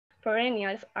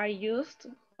perennials are used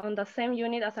on the same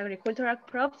unit as agricultural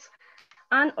crops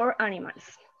and or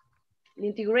animals. The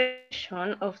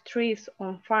integration of trees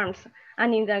on farms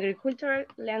and in the agricultural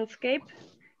landscape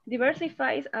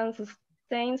diversifies and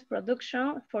sustains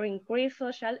production for increased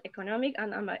social, economic,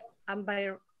 and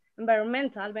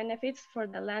environmental benefits for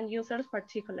the land users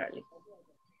particularly.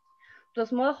 To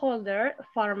smallholder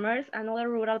farmers and other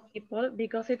rural people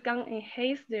because it can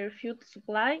enhance their food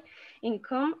supply,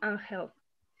 income, and health.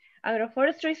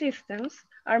 Agroforestry systems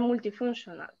are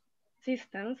multifunctional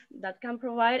systems that can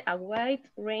provide a wide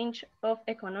range of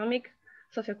economic,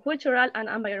 sociocultural, and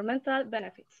environmental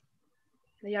benefits.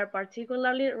 They are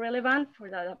particularly relevant for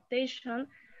the adaptation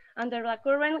under the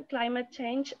current climate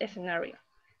change scenario,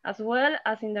 as well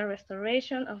as in the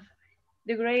restoration of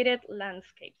degraded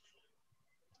landscapes.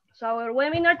 So our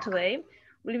webinar today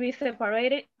will be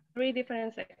separated in 3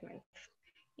 different segments.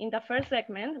 In the first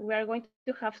segment, we are going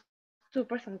to have 2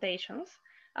 presentations.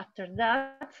 After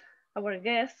that, our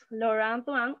guests, Laura and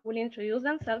Thuan, will introduce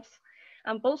themselves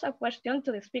and pose a question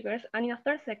to the speakers. And in the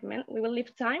third segment, we will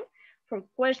leave time for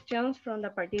questions from the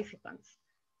participants.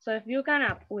 So if you come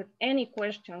up with any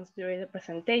questions during the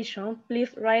presentation, please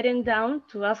write them down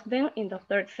to ask them in the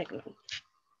third segment.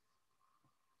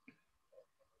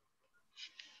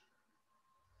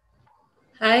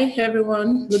 Hi,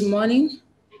 everyone. Good morning.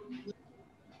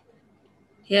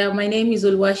 Yeah, my name is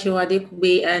Oluwaseun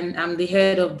Adekugbe, and I'm the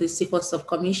head of the CEF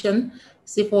subcommission.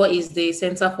 CEF is the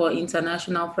Center for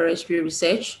International Forestry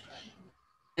Research,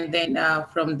 and then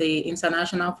from the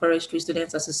International Forestry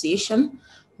Students Association.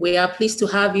 We are pleased to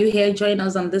have you here join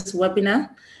us on this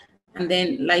webinar. And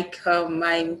then, like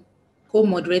my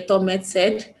co-moderator Met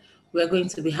said, we're going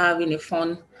to be having a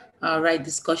fun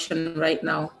discussion right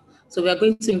now. So we are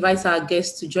going to invite our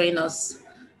guests to join us.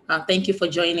 Thank you for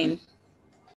joining.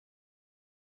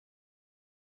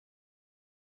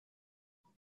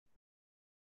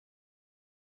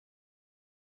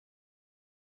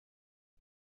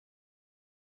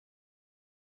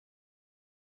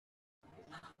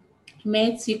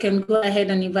 Mates, you can go ahead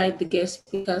and invite the guest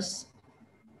speakers.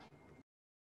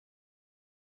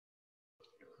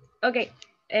 Okay,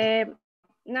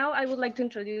 now I would like to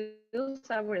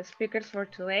introduce our speakers for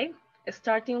today,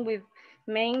 starting with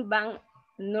Meine van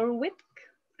Noordwijk.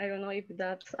 I don't know if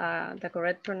that's the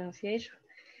correct pronunciation.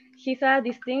 He's a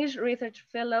distinguished research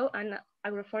fellow and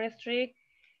agroforestry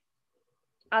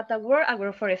at the World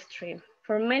Agroforestry.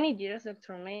 For many years,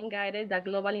 Dr. Meine guided the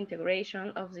global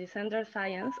integration of the Center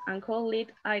Science and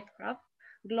co-lead IUFRO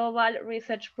Global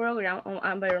Research Program on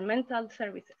Environmental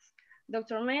Services.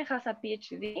 Dr. Meine has a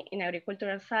PhD in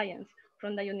agricultural science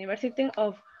from the University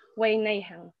of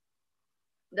Wageningen,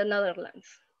 the Netherlands.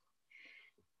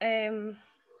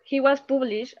 He was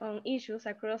published on issues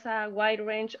across a wide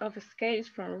range of scales,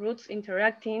 from roots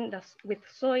interacting with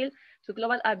soil to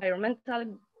global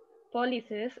environmental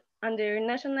policies and their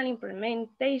national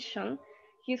implementation.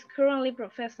 He is currently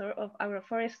professor of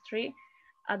agroforestry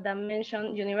at the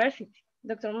mentioned university.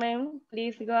 Dr. Meine,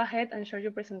 please go ahead and share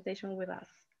your presentation with us.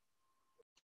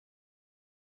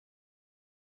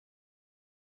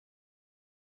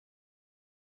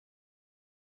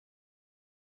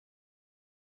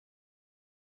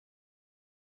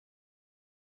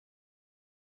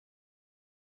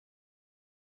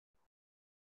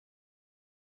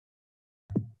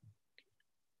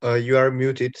 You are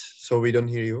muted, so we don't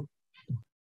hear you.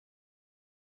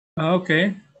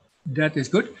 Okay, that is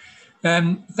good.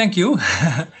 Thank you.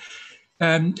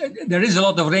 There is a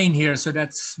lot of rain here, so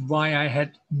that's why I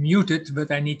had muted,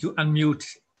 but I need to unmute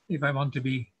if I want to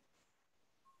be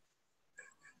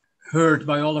heard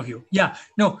by all of you. Yeah,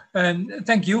 no,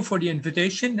 thank you for the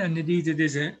invitation. And indeed, it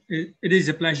is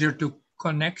a pleasure to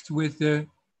connect with the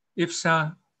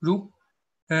IFSA group.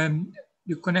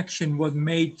 The connection was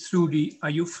made through the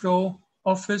IUFRO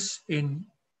office in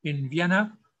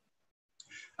Vienna.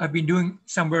 I've been doing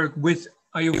some work with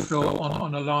IUFRO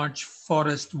on a large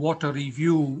forest water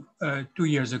review 2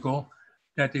 years ago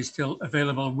that is still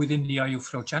available within the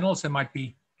IUFRO channels. It might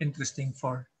be interesting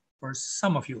for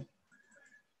some of you.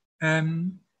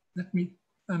 I'm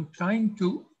trying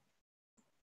to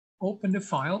open the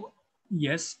file.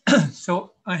 Yes,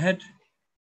 so I had,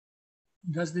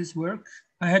 does this work?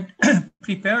 I had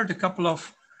prepared a couple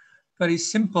of very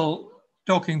simple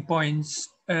talking points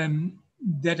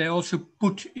that I also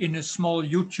put in a small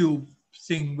YouTube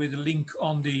thing with a link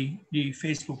on the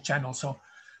Facebook channel. So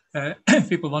if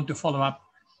people want to follow up,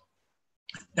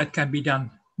 that can be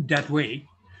done that way.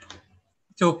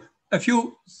 So a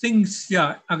few things,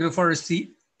 yeah, agroforestry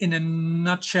in a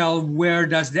nutshell, where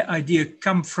does the idea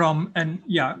come from? And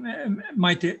yeah,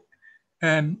 Maite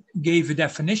gave a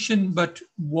definition, but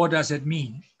what does it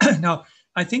mean? Now,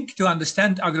 I think to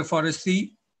understand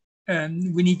agroforestry,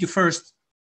 we need to first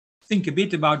think a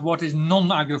bit about what is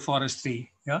non-agroforestry.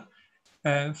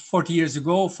 Yeah? 40 years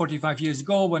ago, 45 years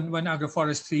ago, when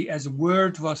agroforestry as a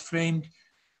word was framed,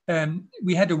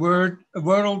 we had a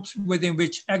world within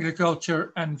which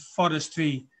agriculture and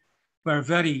forestry were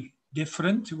very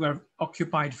different, were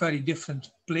occupied very different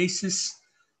places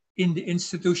in the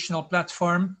institutional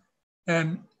platform.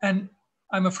 And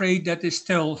I'm afraid that is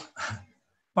still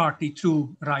partly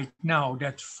true right now,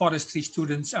 that forestry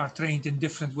students are trained in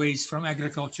different ways from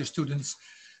agriculture students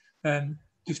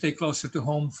to stay closer to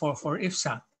home for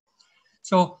IFSA.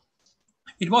 So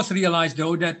it was realized,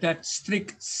 though, that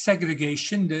strict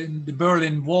segregation, the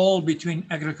Berlin Wall between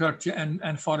agriculture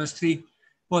and forestry,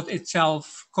 was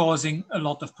itself causing a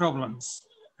lot of problems.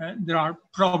 There are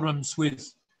problems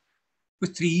with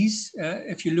trees.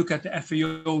 If you look at the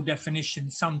FAO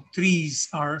definition, some trees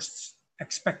are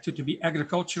expected to be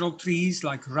agricultural trees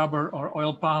like rubber or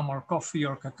oil palm or coffee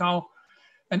or cacao,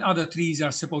 and other trees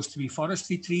are supposed to be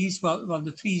forestry trees. Well,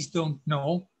 the trees don't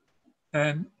know,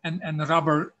 and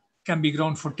rubber can be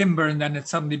grown for timber and then it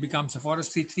suddenly becomes a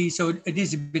forestry tree. So it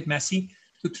is a bit messy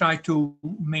to try to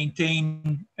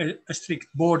maintain a strict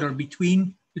border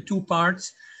between the two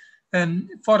parts. And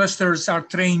foresters are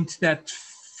trained that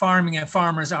farming and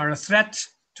farmers are a threat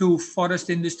to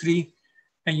forest industry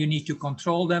and you need to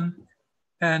control them.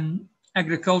 And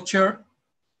agriculture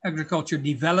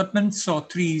development saw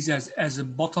trees as a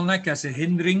bottleneck, as a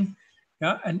hindering.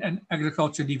 Yeah, and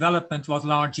agriculture development was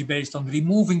largely based on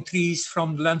removing trees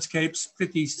from the landscapes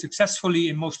pretty successfully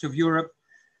in most of Europe.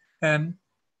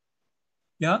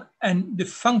 Yeah, and the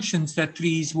functions that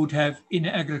trees would have in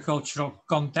an agricultural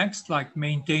context, like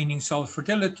maintaining soil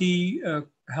fertility,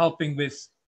 helping with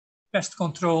pest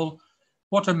control,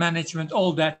 water management,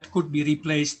 all that could be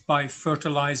replaced by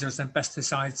fertilizers and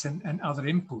pesticides and other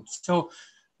inputs. So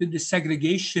the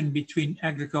segregation between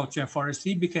agriculture and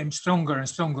forestry became stronger and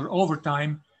stronger over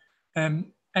time.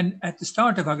 And at the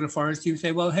start of agroforestry, you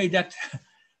say, well, hey, that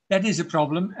is a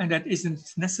problem and that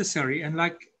isn't necessary. And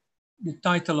like the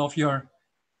title of your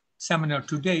seminar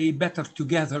today, Better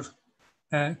Together,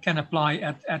 can apply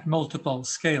at multiple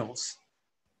scales.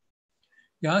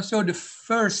 Yeah, so the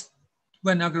first,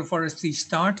 when agroforestry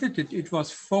started, it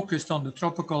was focused on the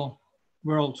tropical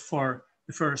world for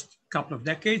the first couple of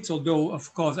decades, although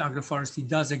of course agroforestry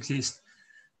does exist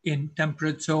in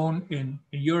temperate zone, in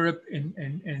Europe,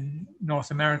 in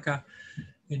North America,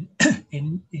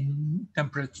 in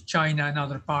temperate China and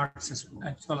other parts as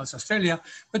well as Australia,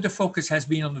 but the focus has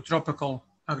been on the tropical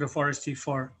agroforestry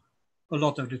for a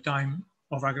lot of the time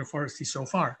of agroforestry so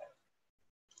far.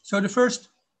 So the first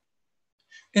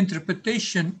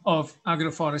interpretation of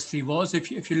agroforestry was,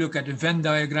 if you look at the Venn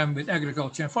diagram with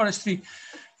agriculture and forestry,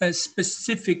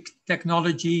 specific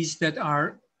technologies that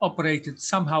are operated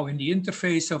somehow in the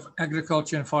interface of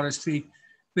agriculture and forestry,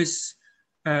 with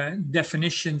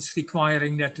definitions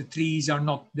requiring that the trees are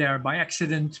not there by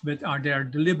accident, but are there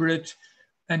deliberate,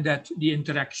 and that the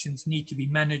interactions need to be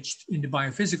managed in the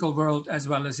biophysical world as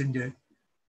well as in the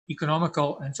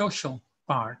economical and social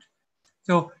part.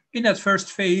 So in that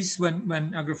first phase, when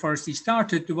agroforestry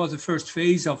started, there was a first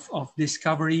phase of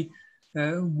discovery.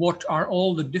 What are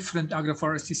all the different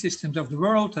agroforestry systems of the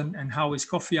world, and how is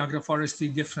coffee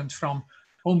agroforestry different from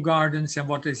home gardens, and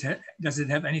does it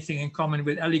have anything in common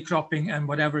with alley cropping and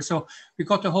whatever? So we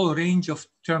got a whole range of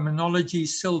terminology,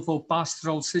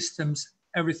 silvopastoral systems,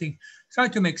 everything, try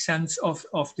to make sense of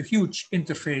the huge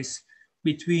interface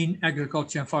between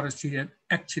agriculture and forestry that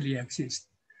actually exists.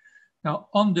 Now,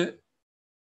 on the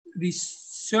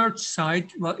research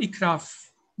side, well, ICRAF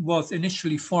was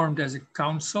initially formed as a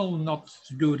council, not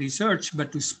to do research,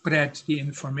 but to spread the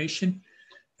information.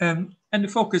 And the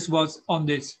focus was on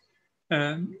this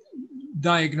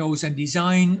diagnose and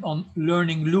design, on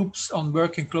learning loops, on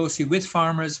working closely with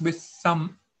farmers with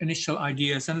some initial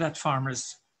ideas, and let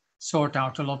farmers sort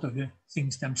out a lot of the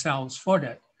things themselves for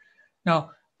that.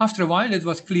 Now, after a while, it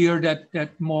was clear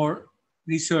that more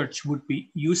research would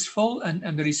be useful,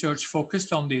 and the research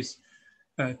focused on this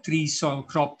tree soil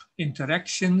crop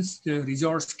interactions, the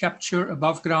resource capture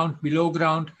above ground, below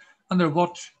ground, under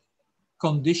what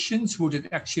conditions would it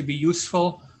actually be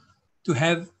useful to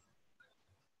have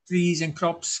trees and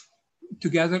crops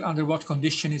together, under what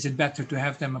condition is it better to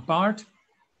have them apart.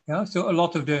 Yeah, so a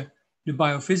lot of the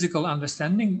biophysical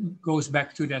understanding goes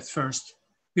back to that first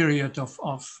period of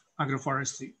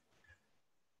agroforestry.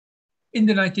 In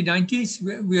the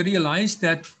 1990s, we realized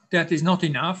that that is not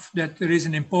enough, that there is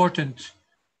an important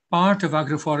part of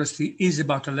agroforestry is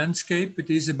about the landscape. It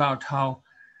is about how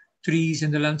trees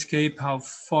in the landscape, how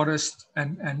forest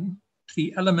and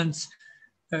tree elements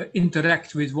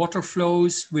interact with water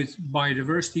flows, with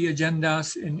biodiversity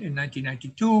agendas. In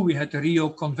 1992, we had the Rio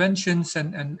Conventions,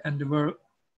 and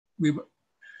we were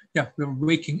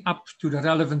waking up to the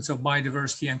relevance of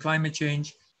biodiversity and climate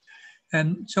change.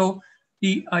 And so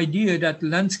the idea that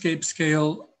landscape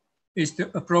scale is the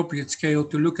appropriate scale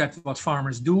to look at what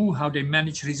farmers do, how they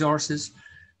manage resources.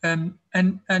 And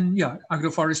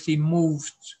agroforestry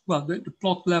moved, well, the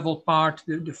plot level part,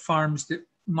 the farms, the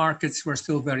markets were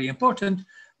still very important,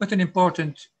 but an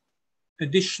important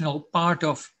additional part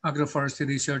of agroforestry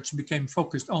research became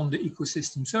focused on the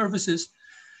ecosystem services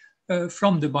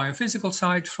from the biophysical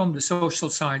side, from the social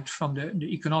side, from the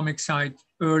economic side,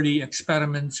 early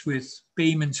experiments with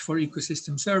payments for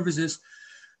ecosystem services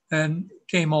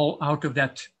came all out of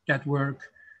that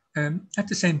work. At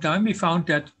the same time, we found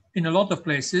that in a lot of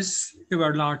places, there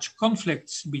were large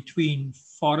conflicts between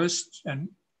forest and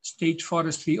state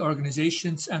forestry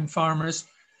organizations and farmers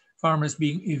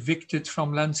being evicted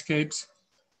from landscapes.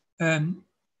 On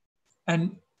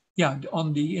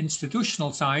the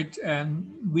institutional side,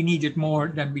 we needed more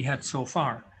than we had so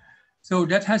far. So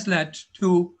that has led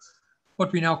to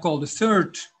what we now call the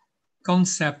third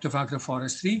concept of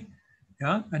agroforestry.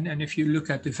 Yeah, and if you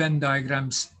look at the Venn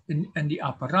diagrams in the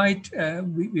upper right,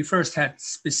 we first had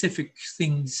specific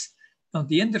things on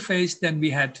the interface, then we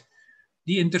had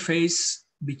the interface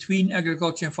between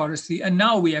agriculture and forestry, and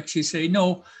now we actually say,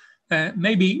 no,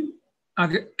 maybe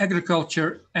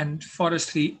agriculture and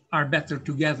forestry are better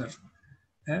together.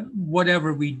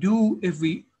 Whatever we do, if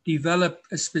we develop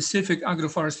a specific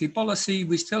agroforestry policy,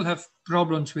 we still have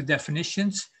problems with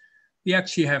definitions. We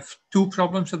actually have two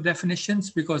problems of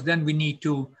definitions, because then we need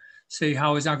to say,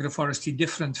 how is agroforestry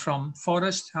different from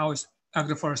forest? How is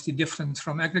agroforestry different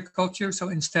from agriculture? So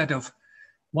instead of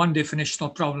one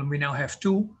definitional problem, we now have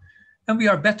two. And we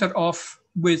are better off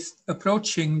with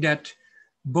approaching that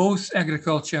both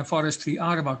agriculture and forestry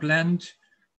are about land,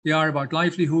 they are about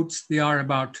livelihoods, they are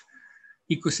about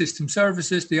ecosystem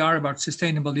services, they are about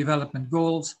sustainable development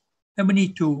goals, and we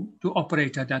need to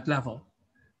operate at that level.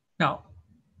 Now,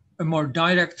 a more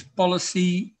direct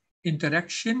policy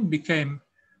interaction became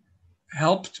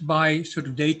helped by sort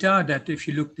of data that if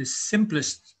you look the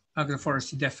simplest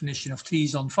agroforestry definition of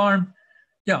trees on farm,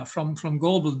 from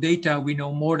global data, we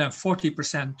know more than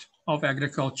 40% of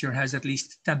agriculture has at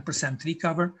least 10% tree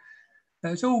cover.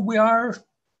 So we are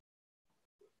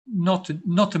not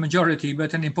the majority,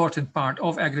 but an important part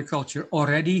of agriculture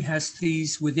already has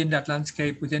trees within that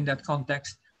landscape, within that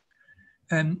context.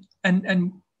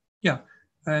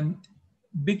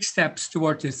 Big steps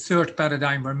towards the third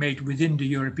paradigm were made within the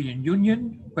European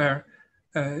Union, where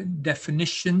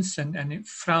definitions, and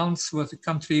France was a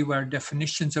country where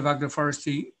definitions of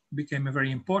agroforestry became a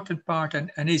very important part.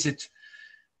 And is it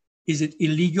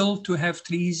illegal to have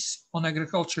trees on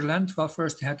agricultural land? Well,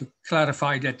 first they had to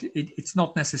clarify that it's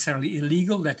not necessarily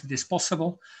illegal, that it is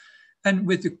possible. And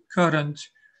with the current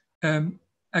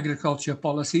agriculture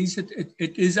policies, it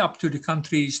is up to the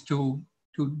countries to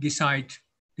decide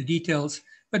the details,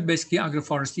 but basically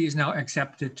agroforestry is now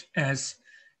accepted as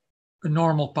a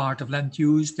normal part of land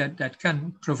use that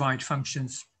can provide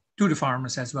functions to the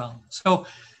farmers as well. So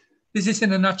this is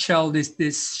in a nutshell,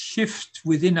 this shift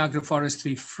within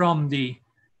agroforestry from the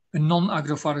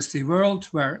non-agroforestry world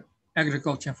where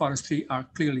agriculture and forestry are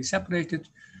clearly separated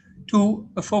to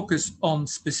a focus on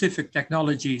specific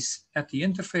technologies at the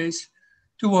interface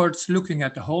towards looking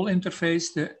at the whole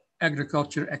interface, the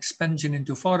agriculture expansion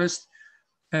into forest,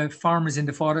 farmers in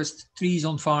the forest, trees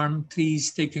on farm,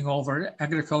 trees taking over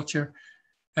agriculture,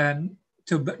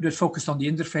 to focus on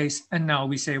the interface. And now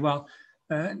we say, well,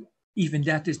 even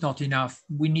that is not enough.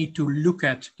 We need to look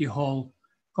at the whole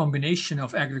combination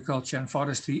of agriculture and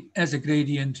forestry as a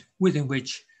gradient within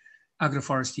which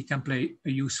agroforestry can play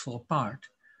a useful part.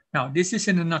 Now, this is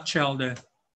in a nutshell the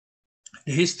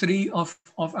history of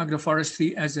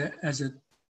agroforestry as a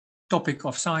topic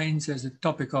of science, as a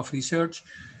topic of research.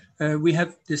 We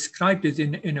have described it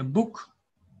in a book.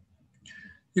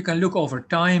 You can look over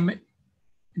time.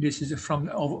 This is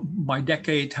by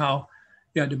decade how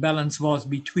the balance was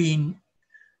between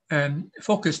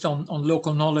focused on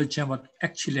local knowledge and what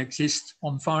actually exists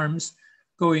on farms,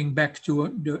 going back to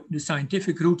the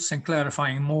scientific roots and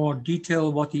clarifying more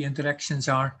detail what the interactions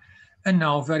are, and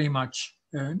now very much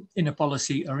in a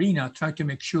policy arena, try to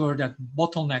make sure that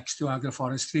bottlenecks to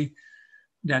agroforestry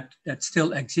that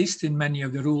still exist in many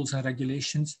of the rules and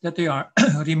regulations, that they are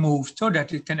removed so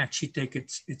that it can actually take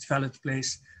its valid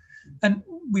place. And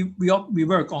we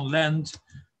work on land,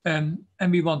 and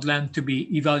we want land to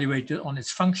be evaluated on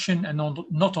its function and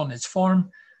not on its form.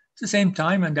 At the same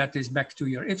time, and that is back to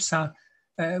your IFSA,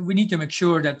 we need to make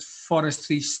sure that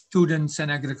forestry students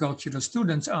and agricultural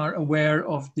students are aware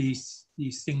of these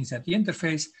things at the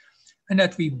interface, and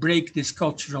that we break this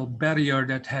cultural barrier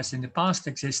that has in the past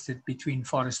existed between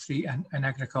forestry and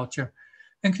agriculture,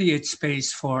 and create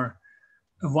space for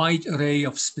a wide array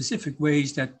of specific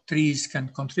ways that trees can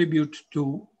contribute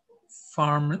to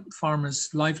farmers'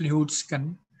 livelihoods,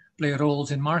 can play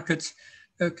roles in markets,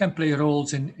 can play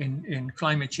roles in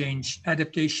climate change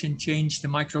adaptation, change the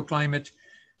microclimate,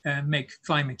 make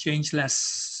climate change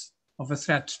less of a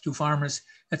threat to farmers,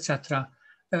 etc.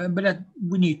 But that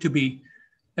we need to be,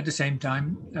 at the same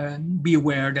time, be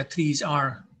aware that trees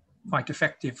are quite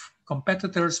effective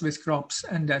competitors with crops,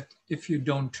 and that if you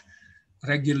don't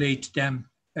regulate them,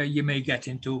 you may get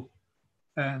into,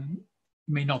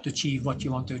 may not achieve what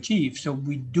you want to achieve. So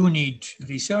we do need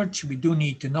research, we do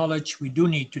need the knowledge, we do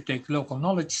need to take local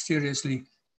knowledge seriously.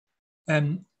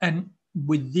 And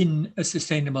within a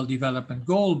sustainable development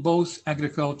goal, both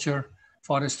agriculture,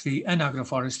 forestry, and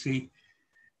agroforestry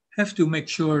have to make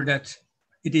sure that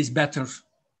it is better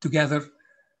together,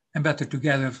 and better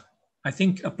together, I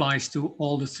think, applies to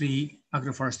all the three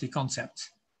agroforestry concepts.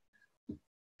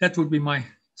 That would be my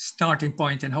starting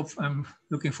point, and I'm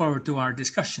looking forward to our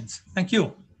discussions. Thank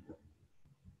you.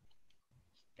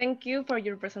 Thank you for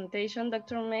your presentation,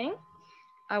 Dr. Meine.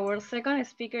 Our second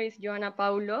speaker is Joana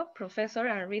Paulo, professor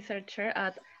and researcher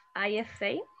at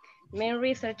IFSA. Main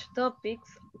research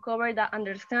topics cover the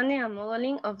understanding and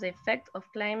modeling of the effect of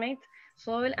climate,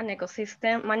 soil, and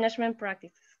ecosystem management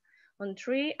practices on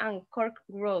tree and cork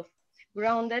growth,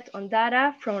 grounded on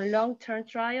data from long-term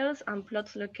trials and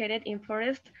plots located in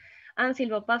forest and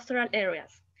silvopastoral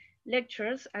areas,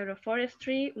 lectures,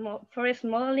 agroforestry, forest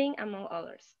modeling, among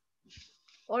others.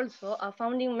 Also a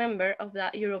founding member of the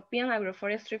European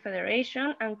Agroforestry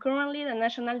Federation and currently the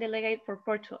national delegate for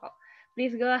Portugal.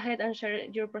 Please go ahead and share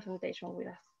your presentation with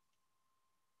us.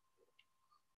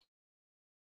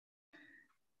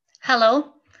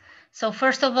 Hello. So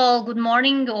first of all, good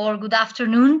morning or good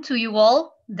afternoon to you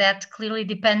all. That clearly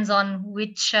depends on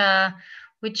which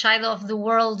side of the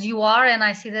world you are. And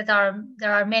I see that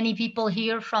there are many people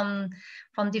here from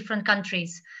different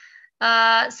countries.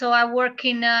 So I work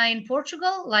in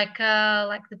Portugal, like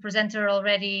the presenter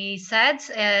already said,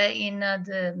 in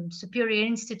the Superior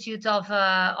Institute of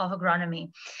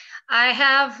Agronomy. I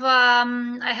have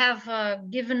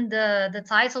given the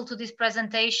title to this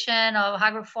presentation of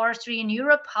agroforestry in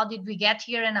Europe. How did we get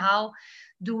here, and how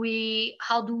do we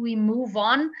move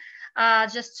on?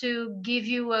 Just to give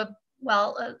you a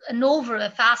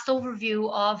fast overview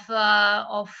of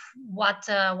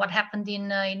what happened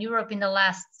in Europe in the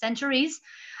last centuries,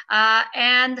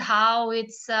 and how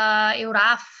it's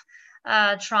EURAF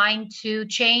trying to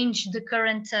change the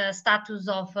current status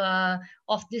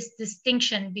of this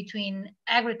distinction between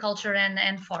agriculture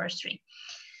and forestry.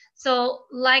 So,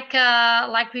 like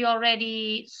we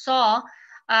already saw.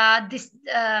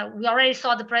 We already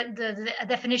saw the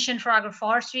definition for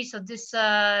agroforestry. So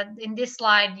in this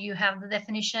slide, you have the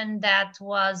definition that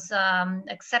was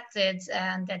accepted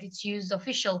and that it's used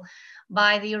official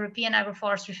by the European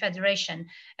Agroforestry Federation.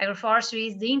 Agroforestry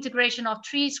is the integration of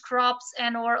trees, crops,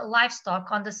 and/or livestock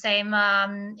on the same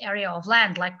area of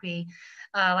land, like we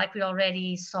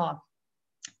already saw.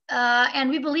 And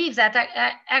we believe that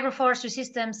agroforestry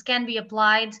systems can be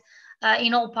applied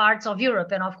in all parts of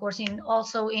Europe, and of course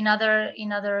also in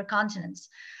other continents.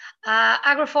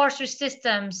 Agroforestry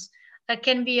systems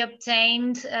can be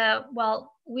obtained.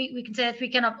 We can say that we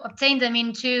can obtain them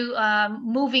into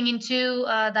moving in two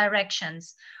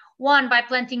directions. One, by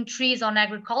planting trees on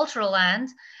agricultural land,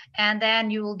 and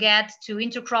then you will get to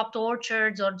intercropped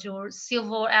orchards or to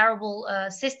silvo-arable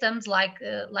systems like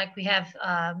we have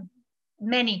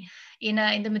many in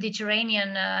the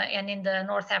Mediterranean and in the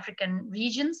North African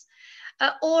regions.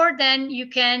 Or then you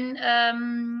can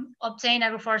obtain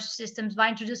agroforestry systems by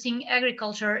introducing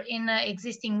agriculture in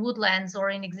existing woodlands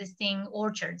or in existing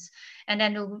orchards. And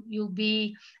then you'll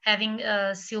be having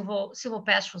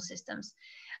silvopastoral systems.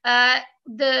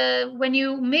 When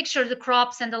you mixture the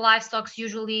crops and the livestock,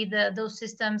 usually those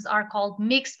systems are called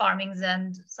mixed farmings,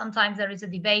 and sometimes there is a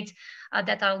debate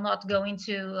that I'll not go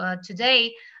into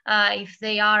today, if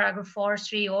they are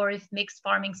agroforestry or if mixed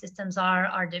farming systems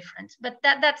are different. But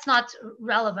that's not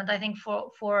relevant, I think,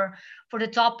 for the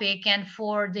topic and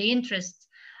for the interest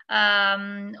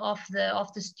of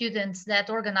the students that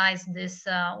organized this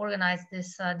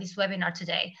webinar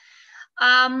today.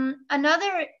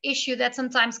 Another issue that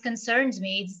sometimes concerns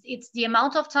me is it's the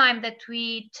amount of time that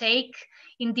we take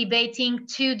in debating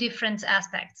two different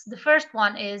aspects. The first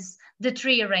one is the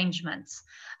tree arrangements.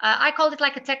 I call it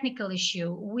like a technical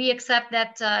issue. We accept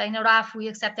that in EURAF, we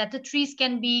accept that the trees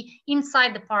can be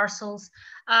inside the parcels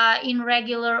in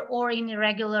regular or in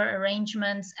irregular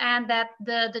arrangements, and that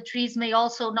the trees may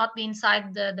also not be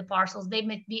inside the parcels.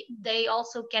 They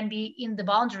also can be in the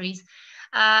boundaries.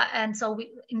 And so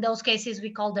in those cases,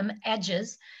 we call them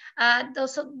edges.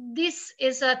 So this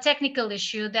is a technical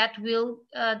issue that will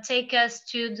take us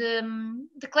to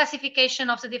the classification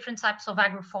of the different types of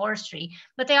agroforestry,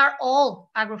 but they are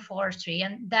all agroforestry,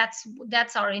 and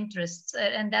that's our interest,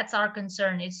 and that's our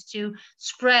concern, is to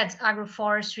spread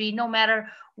agroforestry no matter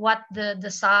what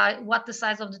the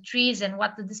size of the trees and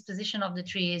what the disposition of the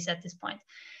tree is at this point.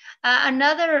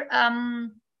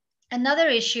 Another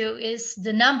issue is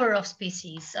the number of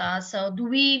species. So do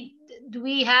we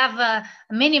have a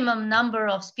minimum number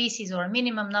of species or a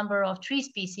minimum number of tree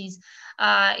species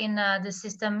in the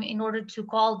system in order to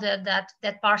call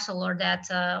that parcel or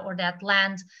that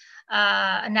land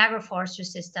an agroforestry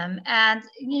system? And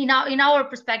in our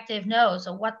perspective, no.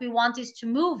 So what we want is to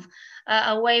move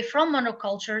away from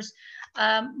monocultures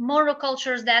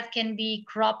that can be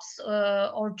crops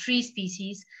or tree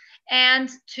species, and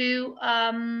to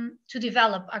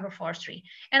develop agroforestry.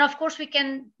 And of course, we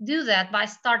can do that by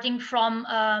starting from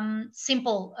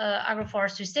simple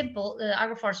agroforestry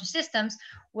systems,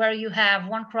 where you have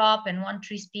one crop and one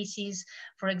tree species.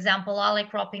 For example, alley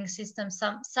cropping systems,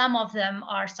 some of them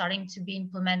are starting to be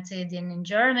implemented in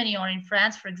Germany or in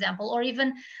France, for example, or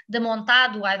even the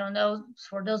montado. I don't know,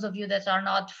 for those of you that are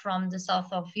not from the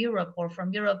south of Europe or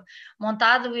from Europe,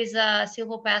 montado is a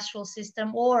silvopastoral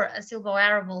system or a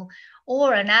silvoarable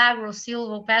or an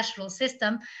agro-silvopastoral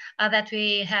system that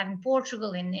we have in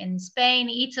Portugal, in Spain,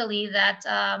 Italy, that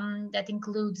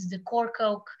includes the cork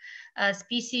oak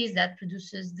species that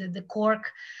produces the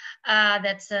cork.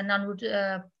 That's a non-wood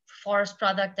forest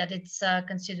product that it's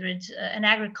considered an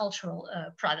agricultural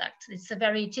product. It's a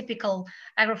very typical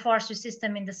agroforestry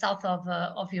system in the south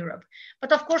of Europe.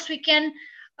 But of course, we can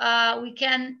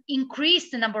increase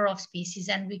the number of species,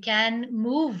 and we can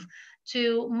move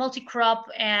to multi-crop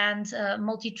and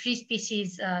multi-tree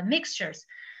species mixtures.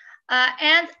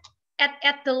 And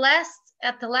at the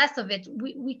last of it,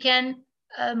 we can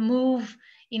move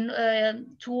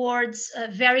towards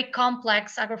very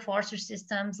complex agroforestry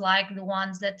systems, like the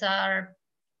ones that are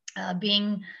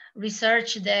being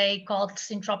researched today, called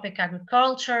syntropic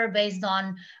agriculture, based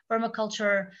on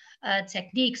permaculture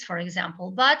techniques, for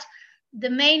example. But the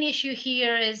main issue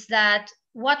here is that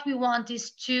what we want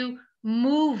is to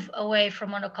move away from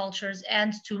monocultures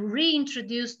and to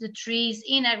reintroduce the trees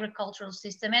in agricultural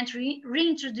system, and to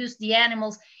reintroduce the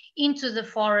animals into the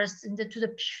forest, to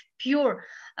the pure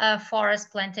forest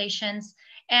plantations,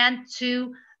 and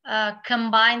to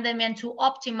combine them and to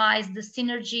optimize the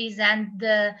synergies and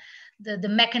the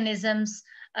mechanisms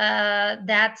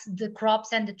that the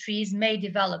crops and the trees may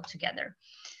develop together.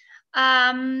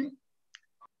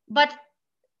 But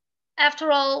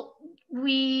after all,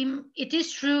 it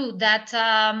is true that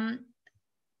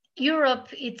Europe,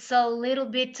 it's a little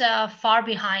bit far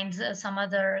behind some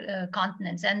other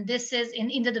continents, and this is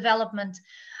in the development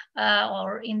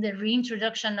or in the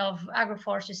reintroduction of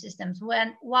agroforestry systems.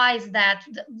 Why is that?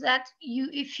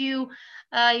 If you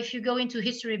go into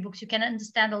history books, you can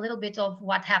understand a little bit of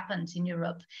what happened in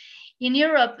Europe. In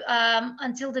Europe,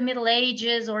 until the Middle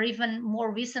Ages, or even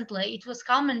more recently, it was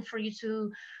common for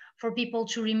people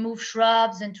to remove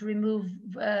shrubs and to remove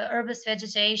herbaceous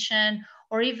vegetation,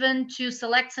 or even to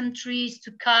select some trees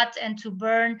to cut and to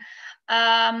burn,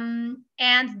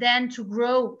 and then to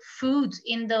grow food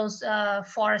in those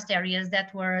forest areas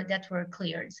that were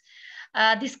cleared.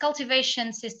 These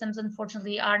cultivation systems,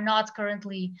 unfortunately, are not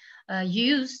currently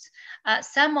used.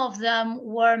 Some of them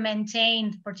were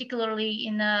maintained, particularly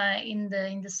in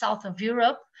the south of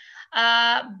Europe.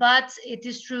 But it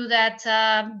is true that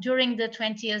during the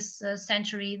 20th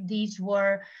century, these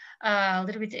were a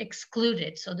little bit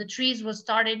excluded. So the trees were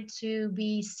started to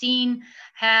be seen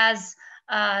as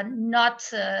not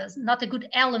a good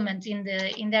element in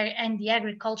the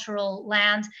agricultural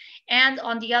land, and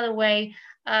on the other way,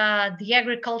 the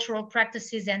agricultural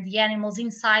practices and the animals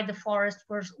inside the forest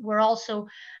were also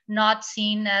not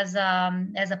seen as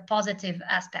a positive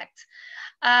aspect.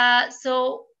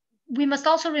 So we must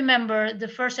also remember the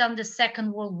First and the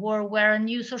Second World War, where a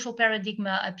new social paradigm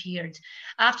appeared.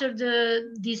 After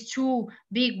these two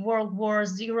big world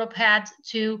wars, Europe had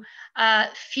to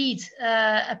feed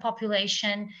a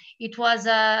population. It was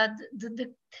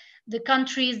the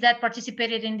countries that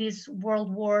participated in these world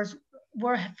wars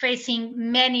were facing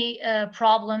many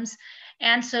problems.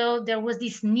 And so there was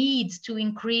this need to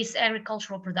increase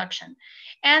agricultural production.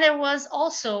 And there was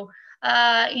also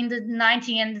in the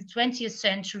 19th and the 20th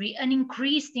century an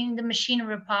increase in the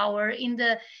machinery power, in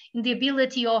the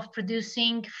ability of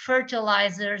producing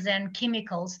fertilizers and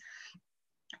chemicals.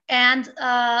 And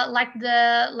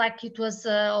like it was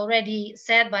already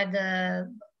said by the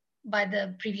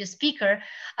previous speaker,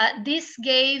 this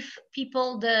gave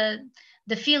people the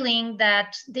feeling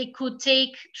that they could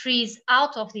take trees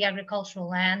out of the agricultural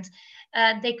land.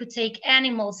 They could take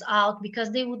animals out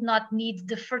because they would not need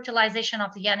the fertilization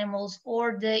of the animals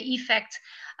or the effect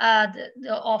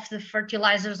of the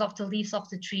fertilizers of the leaves of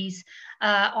the trees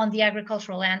on the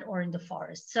agricultural land or in the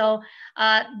forest. So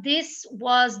this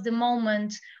was the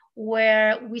moment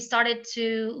where we started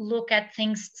to look at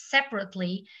things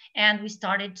separately, and we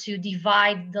started to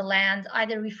divide the land,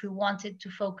 either if we wanted to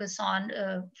focus on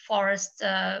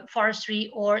forestry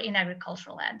or in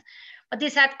agricultural land. But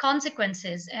this had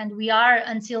consequences, and we are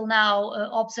until now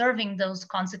observing those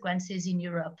consequences in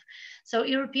Europe. So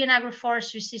European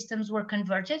agroforestry systems were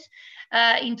converted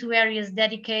into areas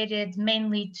dedicated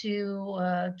mainly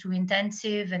to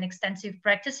intensive and extensive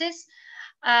practices,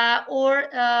 or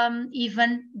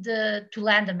even to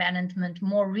land abandonment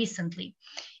more recently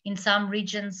in some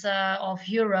regions of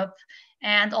Europe,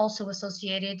 and also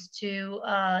associated to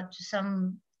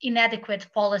some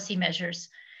inadequate policy measures.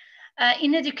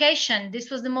 In education, this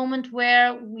was the moment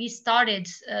where we started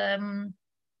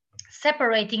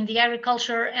separating the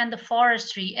agriculture and the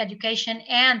forestry, education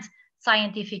and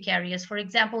scientific areas. For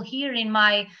example, here in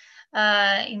my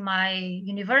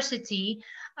university,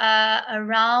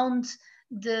 around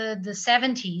the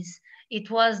 70s,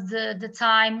 it was the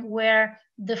time where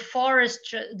the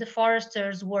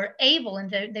foresters were able, and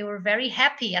they were very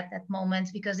happy at that moment,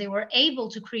 because they were able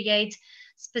to create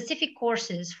specific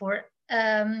courses for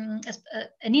an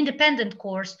independent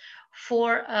course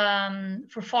for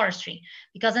forestry,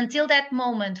 because until that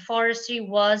moment forestry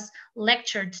was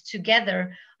lectured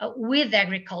together with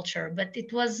agriculture, but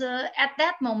it was at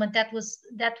that moment that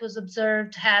was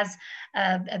observed as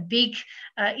a big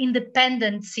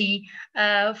independency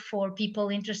for people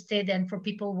interested and for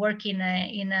people working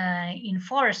in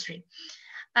forestry.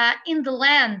 In the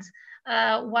land,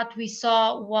 what we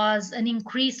saw was an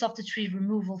increase of the tree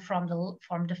removal from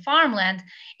the farmland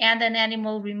and an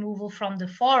animal removal from the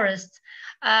forest,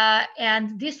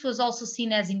 and this was also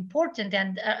seen as important.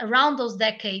 And around those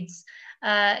decades,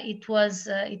 it was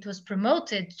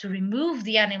promoted to remove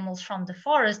the animals from the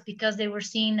forest, because they were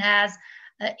seen as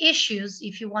issues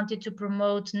if you wanted to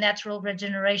promote natural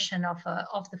regeneration of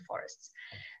the forests.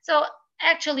 So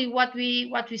actually, what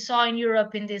we saw in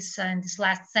Europe in this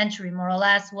last century, more or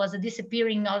less, was a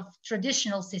disappearing of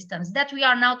traditional systems that we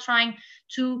are now trying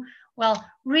to, well,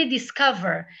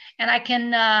 rediscover. And I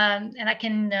can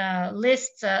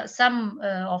list some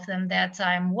of them that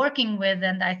I'm working with,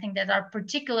 and I think that are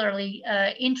particularly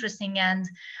interesting. And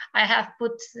I have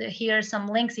put here some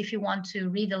links if you want to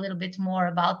read a little bit more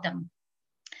about them.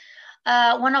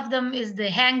 One of them is the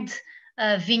hanged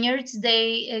vineyards.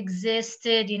 They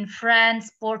existed in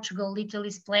France, Portugal,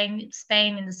 Italy, Spain,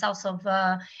 in the south of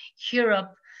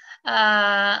Europe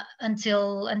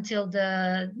until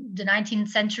the 19th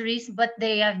centuries, but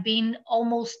they have been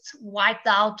almost wiped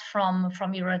out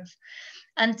from Europe.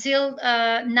 Until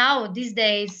now, these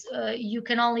days, you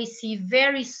can only see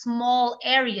very small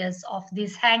areas of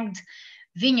these hanged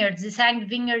vineyards. These hanged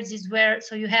vineyards is where,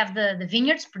 so you have the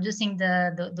vineyards producing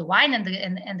the wine and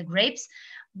the grapes,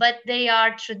 but they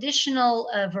are traditional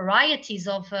varieties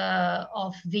of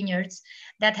vineyards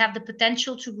that have the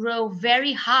potential to grow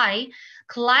very high,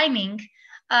 climbing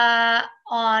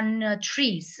on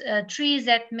trees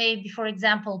that may be, for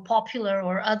example, popular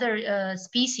or other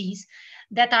species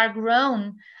that are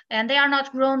grown, and they are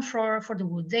not grown for the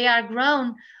wood. They are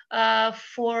grown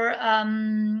for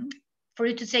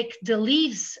you to take the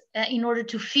leaves in order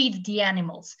to feed the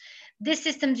animals. These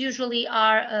systems usually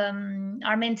are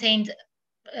maintained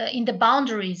in the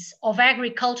boundaries of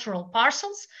agricultural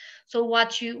parcels. So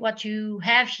what you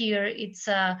have here, it's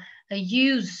a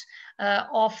use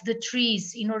of the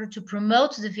trees in order to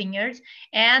promote the vineyard,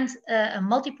 and a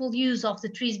multiple use of the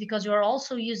trees because you are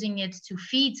also using it to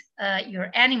feed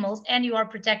your animals, and you are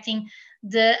protecting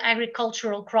the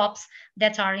agricultural crops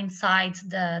that are inside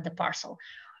the parcel.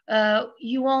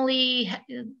 We only have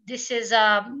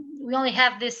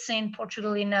this in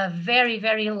Portugal in a very,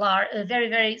 very large, very,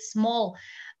 very small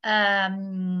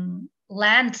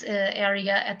land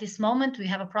area at this moment. We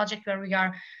have a project where we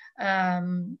are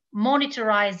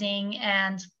monitoring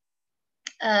and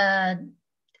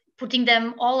putting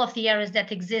them, all of the areas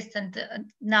that exist and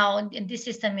now in this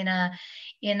system in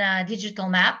a digital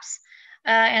maps.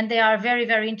 And they are very,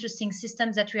 very interesting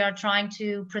systems that we are trying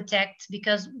to protect,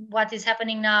 because what is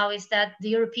happening now is that the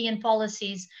European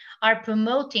policies are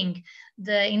promoting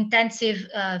the intensive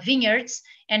vineyards,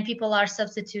 and people are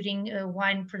substituting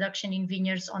wine production in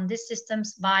vineyards on these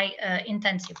systems by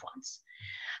intensive ones.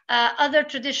 Other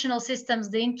traditional systems,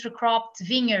 the intercropped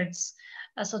vineyards,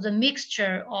 so the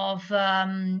mixture of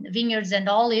vineyards and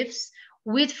olives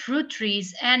with fruit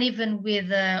trees and even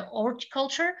with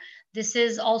horticulture. This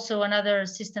is also another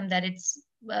system that it's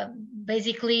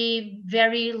basically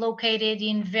very located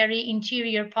in very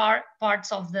interior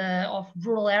parts of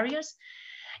rural areas,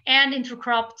 and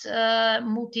intercropped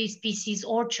multi-species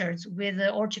orchards with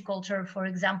horticulture. For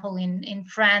example, in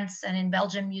France and in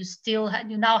Belgium, you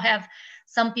now have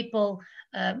some people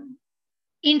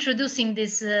introducing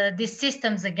these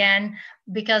systems again,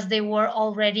 because they were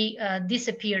already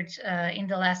disappeared in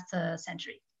the last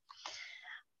century.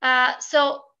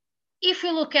 So if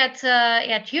we look at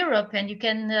Europe, and you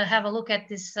can have a look at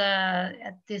this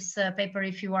paper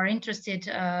if you are interested.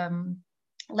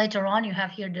 Later on, you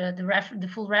have here the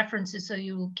full references, so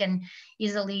you can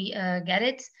easily get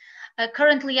it.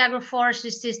 Currently,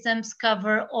 agroforestry systems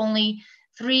cover only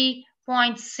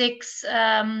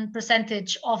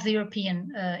 3.6% of the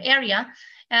European area,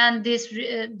 and this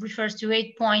refers to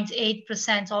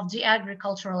 8.8% of the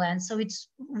agricultural land. So it's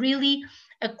really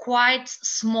a quite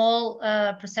small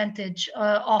percentage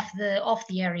of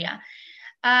the area.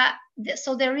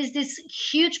 So there is this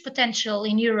huge potential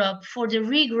in Europe for the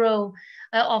regrow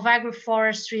of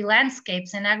agroforestry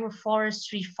landscapes and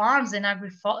agroforestry farms and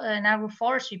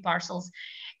agroforestry parcels.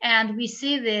 And we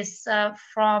see this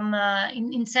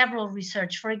in several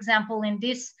research. For example, in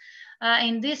this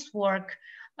work,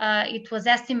 it was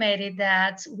estimated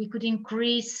that we could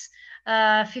increase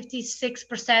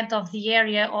 56% of the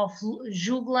area of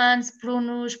juglans,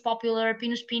 prunus, popular,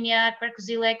 pinus pinea, quercus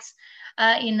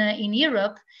in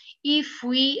Europe, if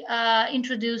we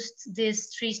introduced these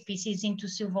three species into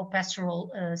silvopastoral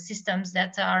systems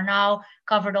that are now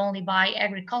covered only by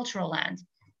agricultural land.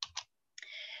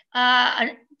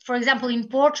 For example, in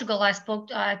Portugal, I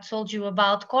told you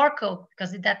about cork-oak,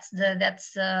 because that's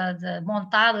the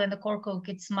montado and the cork-oak.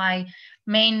 It's my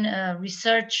main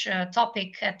research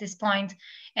topic at this point.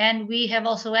 And we have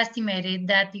also estimated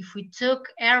that if we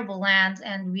took arable land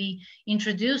and we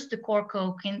introduced the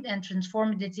cork-oak and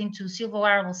transformed it into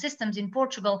silvo-arable systems in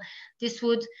Portugal, this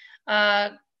would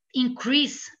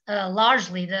increase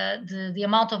largely the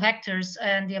amount of hectares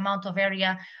and the amount of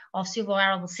area of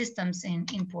silvo-arable systems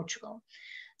in Portugal.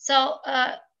 So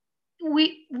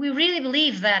we really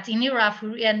believe that in EURAF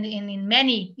and in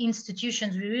many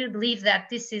institutions, we really believe that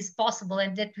this is possible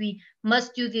and that we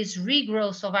must do this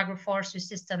regrowth of agroforestry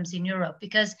systems in Europe,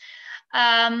 because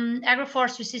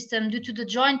agroforestry systems, due to the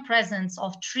joint presence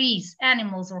of trees,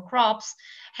 animals, or crops,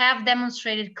 have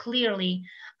demonstrated clearly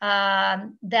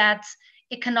that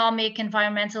economic,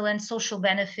 environmental, and social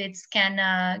benefits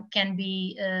can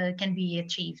be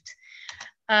achieved.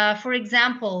 For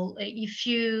example, if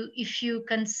you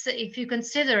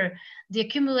consider the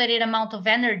accumulated amount of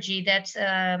energy that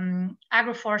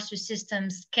agroforestry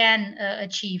systems can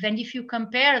achieve, and if you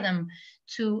compare them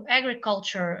to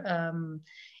agriculture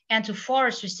and to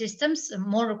forestry systems,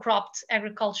 monocropped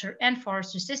agriculture and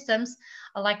forestry systems,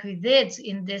 like we did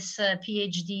in this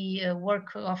PhD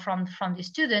work from the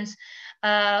students,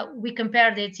 we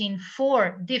compared it in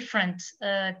 4 different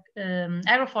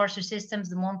agroforestry systems: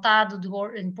 the montado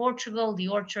in Portugal, the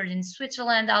orchard in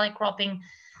Switzerland, alley cropping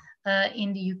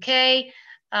in the UK,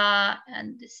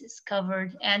 and this is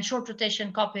covered, and short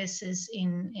rotation coppices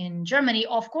in Germany.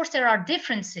 Of course, there are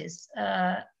differences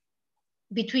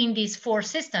between these 4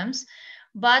 systems,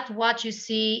 but what you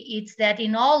see is that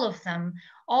in all of them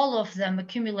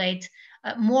accumulate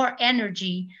more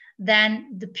energy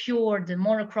than the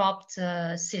monocropped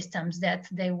systems that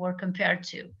they were compared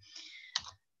to.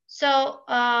 So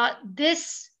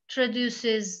this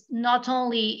introduces not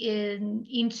only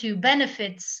into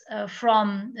benefits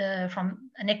from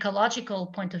an ecological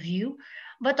point of view,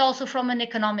 but also from an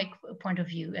economic point of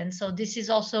view. And so this is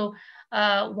also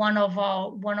one of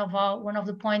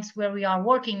the points where we are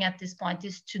working at this point,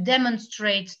 is to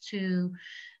demonstrate to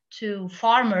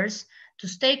farmers, to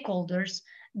stakeholders,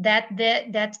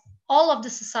 that all of the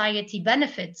society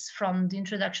benefits from the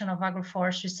introduction of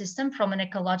agroforestry system from an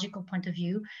ecological point of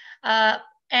view,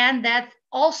 and that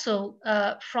also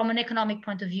from an economic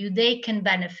point of view they can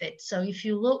benefit. So if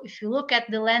you look at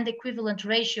the land equivalent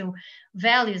ratio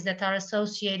values that are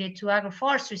associated to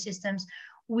agroforestry systems,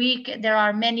 there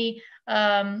are many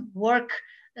work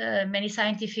many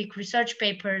scientific research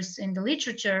papers in the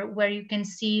literature where you can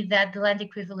see that the land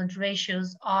equivalent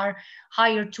ratios are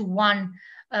higher to 1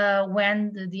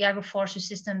 when the agroforestry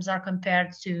systems are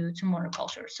compared to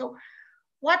monoculture. So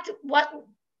what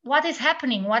is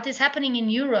happening? What is happening in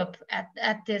Europe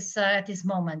at this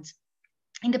moment?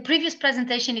 In the previous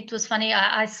presentation, it was funny.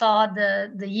 I saw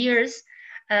the years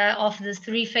of the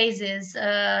 3 phases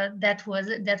that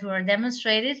were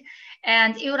demonstrated,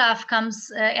 and EURAF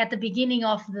comes at the beginning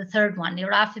of the 3rd one.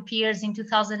 EURAF appears in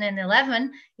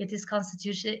 2011. It is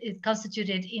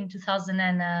constituted in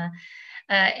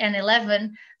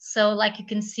 2011. So, like you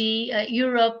can see,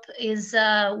 Europe is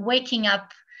waking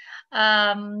up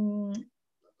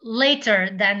later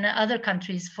than other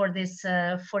countries for this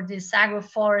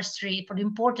agroforestry, for the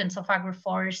importance of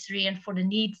agroforestry and for the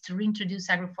need to reintroduce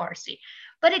agroforestry.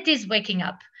 But it is waking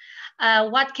up.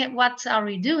 What are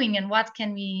we doing and what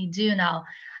can we do now?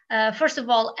 First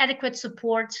of all, adequate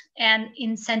support and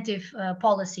incentive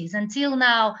policies. Until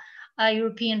now,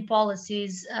 European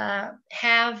policies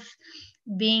have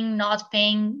been not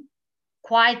paying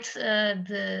quite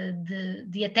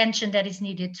the attention that is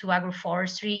needed to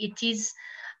agroforestry. It is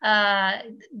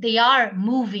they are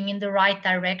moving in the right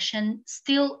direction,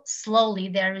 still slowly.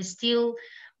 There is still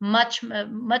much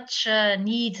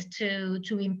need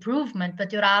to improvement,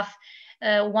 but EURAF,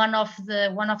 one of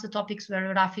the topics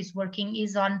where EURAF is working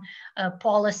is on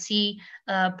policy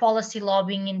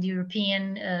lobbying in the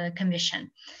European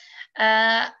Commission.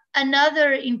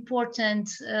 Another important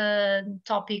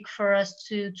topic for us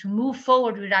to move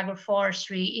forward with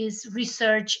agroforestry is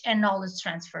research and knowledge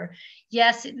transfer.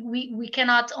 Yes, we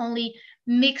cannot only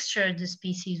mixture the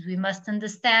species. We must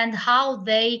understand how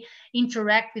they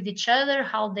interact with each other,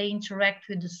 how they interact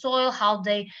with the soil, how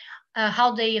they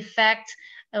affect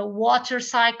water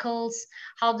cycles,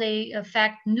 how they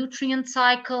affect nutrient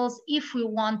cycles. If we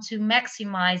want to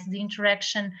maximize the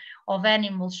interaction of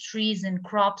animals, trees, and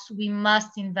crops, we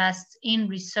must invest in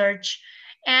research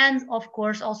and, of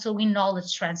course, also in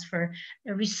knowledge transfer.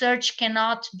 Research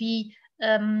cannot be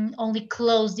only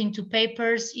closed into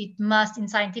papers. It must, in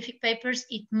scientific papers,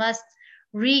 it must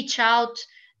reach out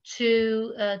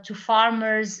to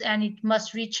farmers, and it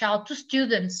must reach out to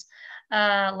students,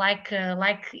 like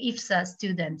IFSA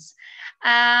students.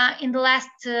 In the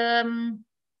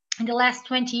last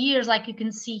 20 years, like you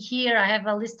can see here, I have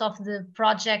a list of the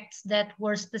projects that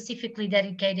were specifically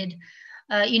dedicated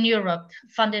in Europe,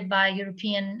 funded by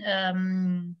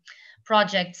European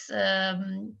projects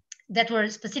that were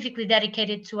specifically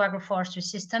dedicated to agroforestry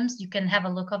systems. You can have a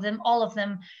look of them. All of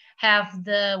them have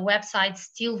the website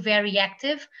still very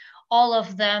active. All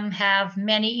of them have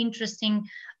many interesting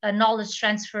knowledge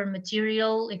transfer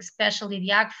material, especially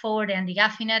the AgForward and the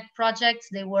Affinet projects.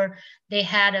 They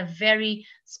had a very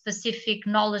specific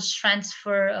knowledge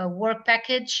transfer work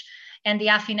package. And the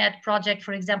Affinet project,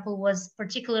 for example, was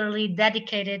particularly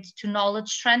dedicated to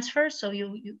knowledge transfer. So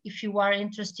if you are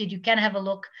interested, you can have a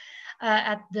look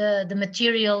at the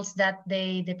materials that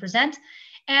they present.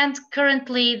 And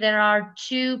currently there are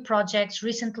 2 projects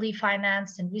recently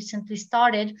financed and recently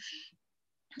started.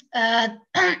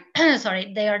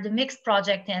 Sorry, they are the mixed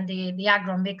project and the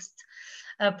agro mixed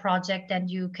project, and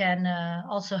you can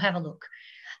also have a look.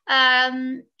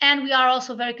 And we are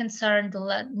also very concerned,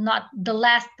 not the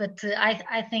last, but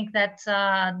I think that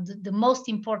the most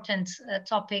important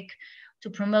topic to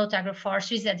promote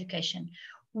agroforestry is education.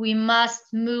 We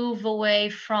must move away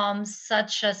from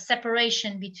such a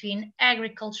separation between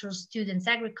agricultural students,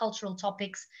 agricultural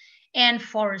topics, and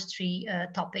forestry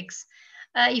topics.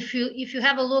 If you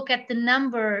have a look at the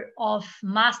number of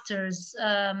masters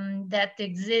that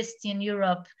exist in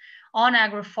Europe on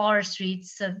agroforestry,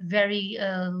 it's a very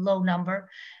low number.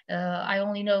 I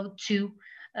only know 2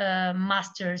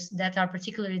 masters that are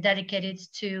particularly dedicated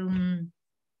to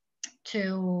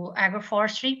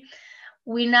agroforestry.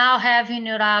 We now have in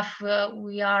EURAF,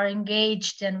 we are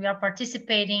engaged and we are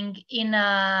participating in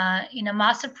a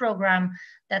master program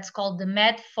that's called the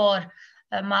Med4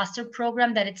 master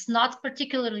program, that it's not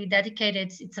particularly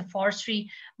dedicated. It's a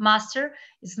forestry master.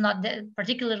 It's not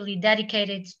particularly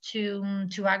dedicated to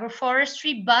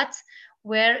agroforestry, but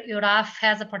where EURAF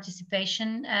has a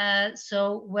participation,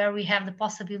 so where we have the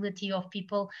possibility of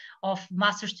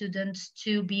master students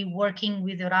to be working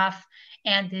with EURAF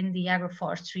and in the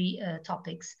agroforestry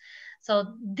topics.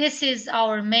 So this is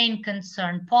our main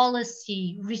concern: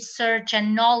 policy, research,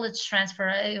 and knowledge transfer.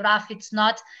 EURAF, it's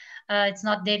not It's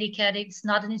not dedicated, it's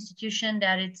not an institution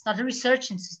that it's not a research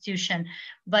institution,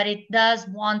 but it does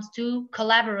want to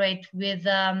collaborate with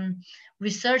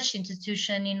research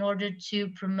institution in order to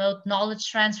promote knowledge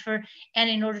transfer and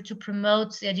in order to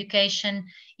promote education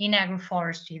in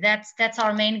agroforestry. That's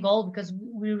our main goal, because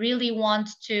we really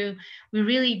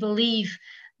believe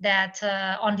that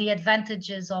on the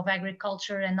advantages of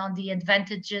agriculture and on the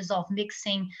advantages of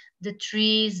mixing the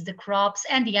trees, the crops,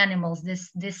 and the animals.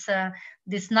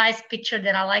 This nice picture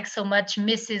that I like so much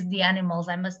misses the animals.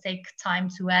 I must take time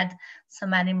to add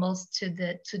some animals to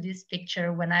this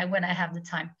picture when I have the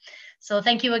time. So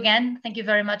thank you again. Thank you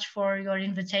very much for your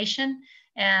invitation,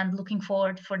 and looking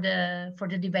forward for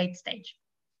the debate stage.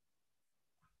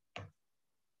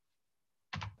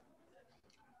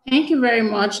 Thank you very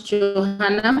much,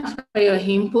 Johanna, for your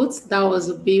input. That was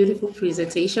a beautiful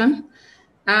presentation.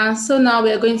 So now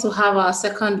we are going to have our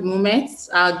second moment.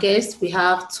 Our guests, we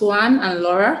have Thuan and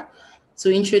Laura,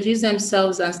 to introduce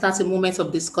themselves and start a moment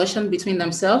of discussion between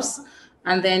themselves.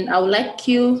 And then I would like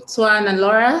you, Thuan and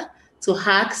Laura, to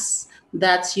ask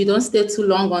that you don't stay too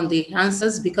long on the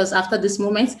answers, because after this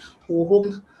moment, we'll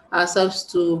hold ourselves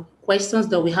to questions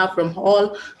that we have from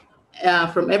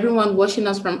everyone watching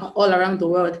us from all around the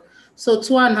world. So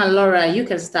Thuan and Laura, you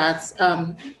can start.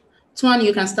 Thuan,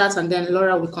 you can start, and then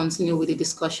Laura will continue with the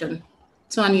discussion.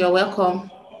 Thuan, you're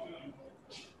welcome.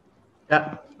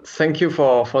 Yeah, thank you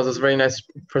for this very nice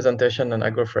presentation on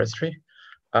agroforestry.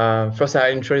 First,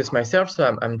 I introduce myself.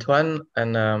 So I'm Thuan,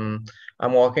 and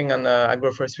I'm working on the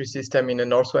agroforestry system in the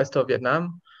northwest of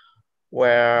Vietnam,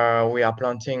 where we are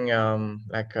planting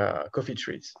coffee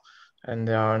trees. And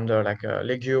they are under like a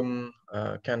legume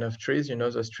kind of trees, you know,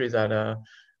 those trees that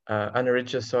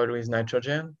enrich the soil with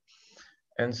nitrogen.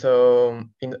 And so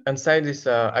inside this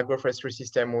agroforestry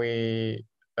system, we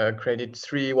created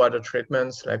 3 water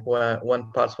treatments, like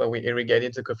one part where we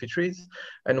irrigated the coffee trees,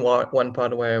 and one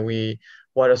part where we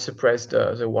water suppressed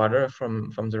the water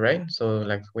from the rain. So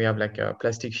like we have like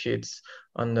plastic sheets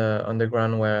on the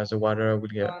ground where the water will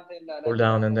get pulled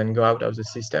down and then go out of the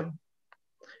system.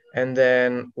 And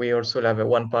then we also have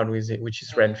one part which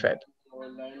is rain-fed.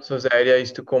 So the idea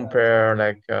is to compare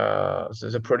like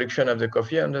the production of the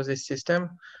coffee under this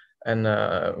system and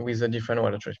with the different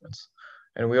water treatments.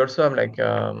 And we also have like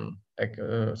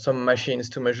some machines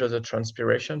to measure the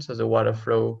transpiration, so the water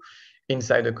flow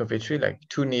inside the coffee tree, like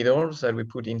 2 needles that we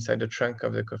put inside the trunk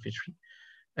of the coffee tree.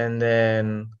 And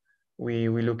then we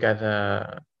look at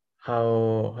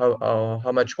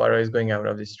how much water is going out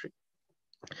of this tree.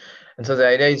 And so the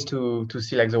idea is to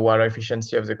see like the water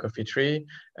efficiency of the coffee tree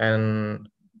and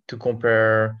to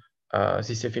compare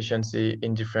this efficiency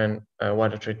in different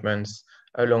water treatments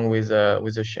along with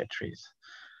the shade trees.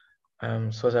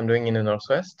 So what I'm doing in the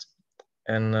Northwest,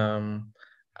 and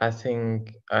I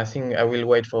think I will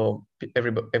wait for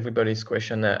everybody's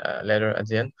question later at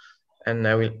the end, and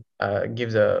I will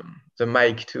give the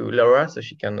mic to Laura so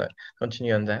she can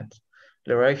continue on that.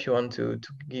 Laura, if you want to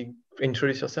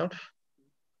introduce yourself.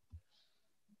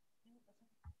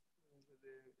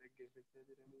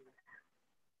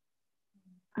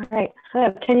 All right,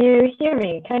 so can you hear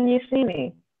me? Can you see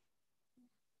me?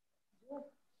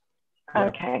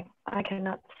 Okay, I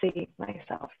cannot see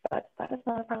myself, but that is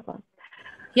not a problem.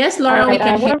 Yes, Laura, we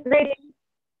can hear.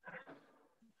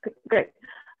 Great.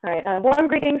 All right, warm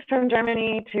greetings from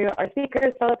Germany to our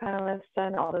speakers, fellow panelists,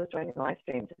 and all those joining the live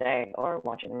stream today or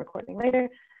watching the recording later.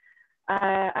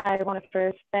 I want to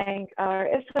first thank our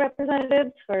IFSA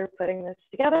representatives for putting this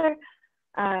together,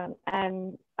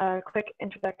 and a quick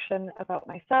introduction about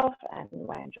myself and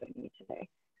why I'm joining you today.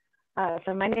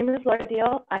 So my name is Laura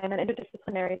Deal. I'm an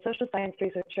interdisciplinary social science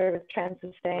researcher with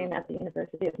Transsustain at the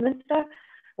University of Münster,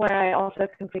 where I also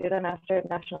completed a Master of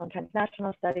National and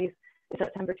Transnational Studies in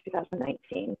September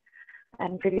 2019,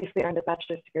 and previously earned a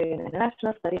bachelor's degree in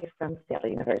international studies from Seattle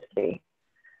University.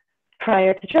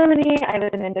 Prior to Germany, I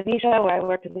lived in Indonesia, where I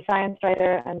worked as a science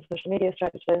writer and social media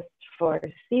strategist for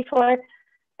C4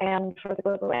 and for the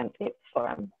Global Landscapes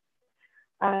Forum.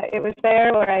 It was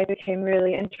there where I became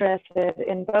really interested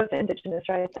in both indigenous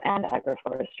rights and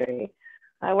agroforestry.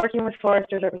 Working with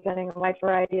foresters representing a wide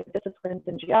variety of disciplines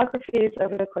and geographies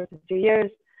over the course of 2 years,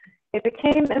 it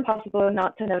became impossible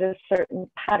not to notice certain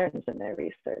patterns in their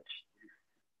research.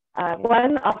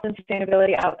 One, often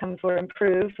sustainability outcomes were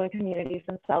improved when communities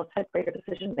themselves had greater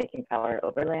decision-making power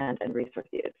over land and resource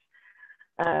use.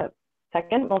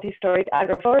 Second, multi-storied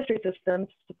agroforestry systems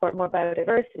support more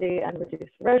biodiversity and reduce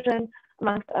erosion,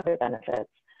 amongst other benefits.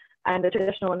 And the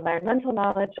traditional environmental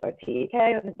knowledge, or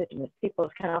TEK, of indigenous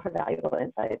peoples can offer valuable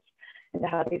insights into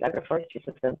how these agroforestry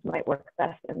systems might work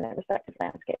best in their respective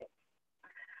landscapes.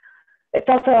 It's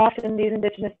also often these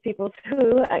indigenous peoples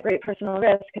who, at great personal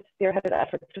risk, have spearheaded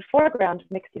efforts to foreground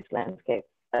mixed-use landscapes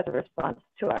as a response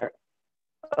to our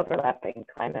overlapping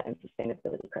climate and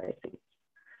sustainability crises.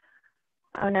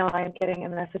 Oh, now I'm getting a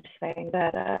message saying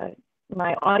that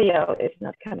my audio is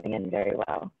not coming in very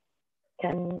well.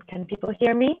 Can people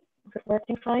hear me? Is it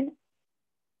working fine?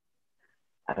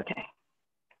 Okay.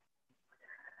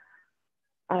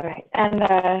 All right.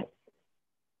 And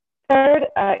third,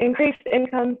 increased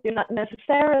incomes do not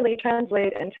necessarily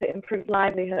translate into improved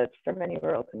livelihoods for many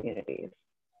rural communities.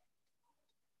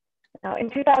 Now, in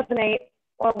 2008,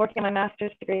 while working on my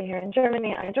master's degree here in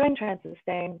Germany, I joined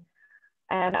Transsustain,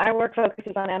 and our work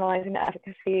focuses on analyzing the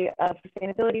efficacy of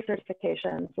sustainability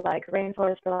certifications like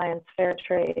Rainforest Alliance Fair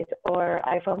Trade or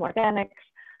IFSA Organics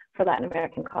for Latin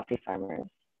American coffee farmers.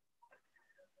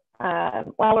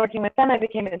 While working with them, I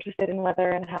became interested in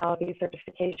whether and how these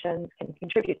certifications can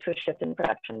contribute to a shift in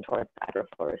production towards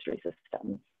agroforestry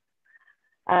systems.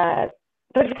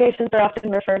 Certifications are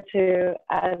often referred to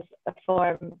as a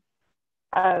form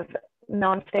of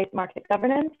non-state market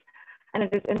governance, and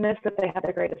it is in this that they have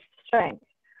their greatest strength.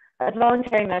 As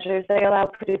voluntary measures, they allow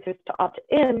producers to opt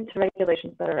in to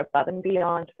regulations that are above and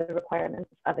beyond the requirements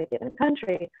of a given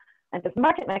country, and as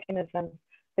market mechanisms,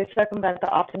 they circumvent the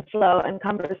often slow and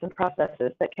cumbersome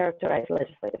processes that characterize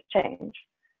legislative change.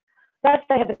 Thus,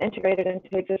 they have been integrated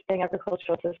into existing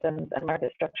agricultural systems and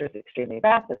market structures extremely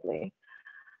rapidly.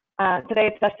 Today,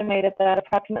 it's estimated that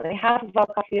approximately half of all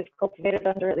coffee is cultivated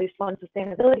under at least one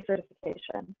sustainability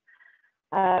certification.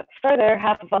 Further,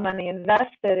 half of all money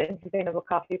invested in sustainable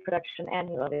coffee production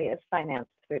annually is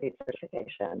financed through these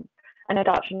certifications, and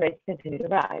adoption rates continue to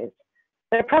rise.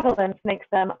 Their prevalence makes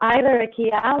them either a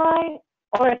key ally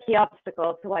or a key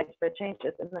obstacle to widespread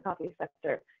changes in the coffee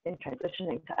sector in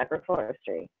transitioning to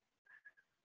agroforestry.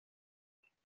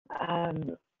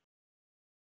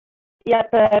 Yet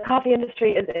the coffee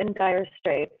industry is in dire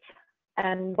straits,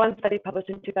 and one study published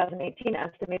in 2018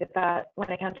 estimated that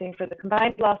when accounting for the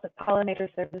combined loss of pollinator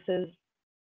services,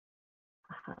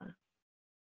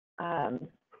 I'm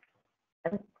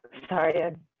sorry,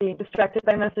 I'm being distracted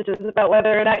by messages about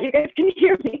whether or not you guys can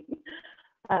hear me.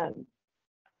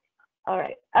 All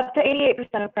right, up to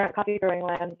 88% of current coffee growing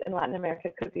lands in Latin America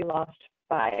could be lost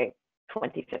by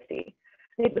 2050.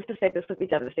 Needless to say, this would be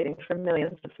devastating for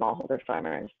millions of smallholder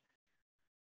farmers.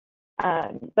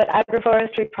 But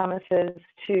agroforestry promises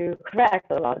to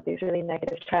correct a lot of these really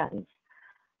negative trends.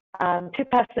 Two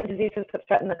pests and diseases that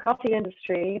threaten the coffee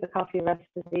industry, the coffee rust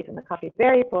disease and the coffee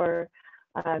berry borer,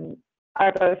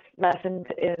 are both lessened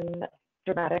in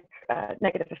dramatic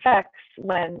negative effects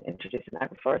when introduced in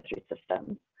agroforestry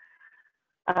systems.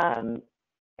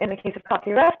 In the case of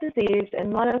coffee rust disease,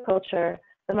 in monoculture,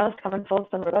 the most common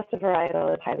fulsome robusta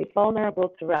varietal is highly vulnerable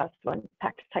to rust when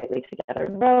packed tightly together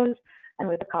in rows. And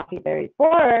with the coffee berry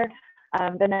borer,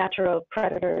 the natural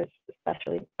predators,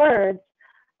 especially birds,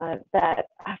 that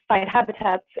find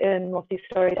habitats in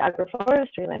multi-storied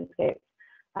agroforestry landscapes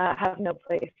have no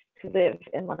place to live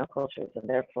in monocultures, and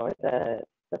therefore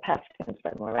the pest can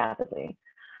spread more rapidly.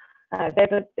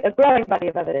 There's a growing body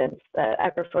of evidence that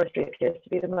agroforestry appears to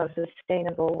be the most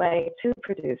sustainable way to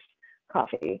produce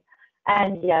coffee,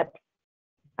 and yet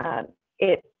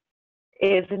it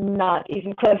is not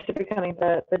even close to becoming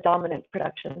the dominant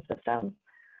production system.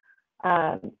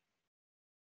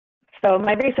 So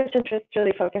my research interests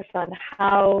really focus on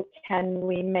how can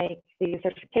we make these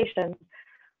certifications,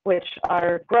 which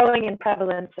are growing in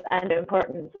prevalence and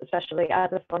importance, especially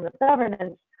as a form of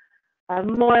governance,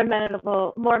 more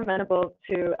amenable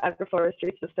to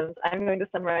agroforestry systems. I'm going to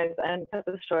summarize and cut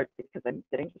this short because I'm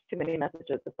getting just too many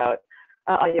messages about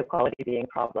audio quality being a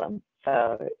problem.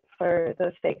 So for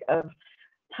the sake of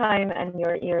time and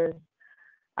your ears,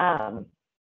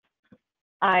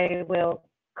 I will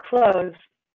close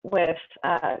with,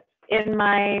 in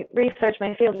my research,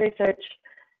 my field research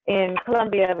in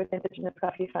Colombia with indigenous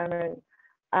coffee farmers,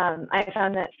 I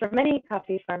found that for many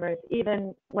coffee farmers,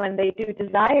 even when they do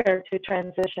desire to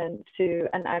transition to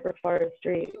an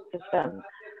agroforestry system,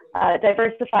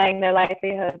 diversifying their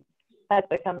livelihood has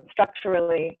become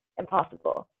structurally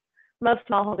impossible. Most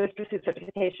smallholders pursue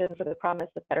certification for the promise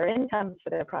of better incomes for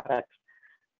their products,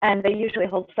 and they usually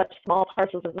hold such small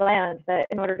parcels of land that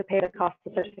in order to pay the cost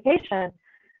of certification,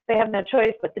 they have no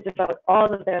choice but to devote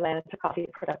all of their land to coffee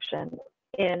production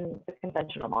in the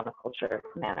conventional monoculture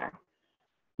manner.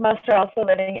 Most are also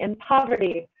living in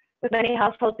poverty, with many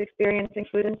households experiencing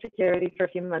food insecurity for a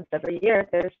few months every year.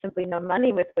 There's simply no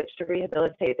money with which to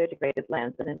rehabilitate their degraded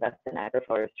lands and invest in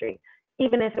agroforestry,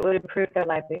 even if it would improve their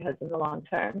livelihoods in the long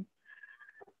term.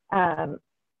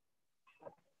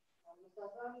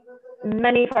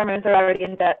 Many farmers are already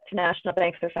in debt to national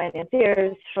banks or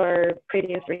financiers for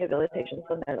previous rehabilitations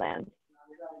on their land.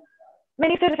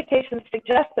 Many certifications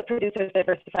suggest that producers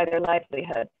diversify their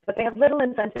livelihood, but they have little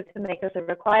incentive to make this a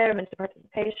requirement to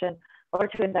participation or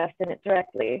to invest in it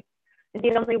directly.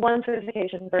 Indeed, only one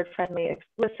certification, Bird Friendly,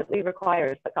 explicitly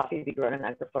requires that coffee be grown in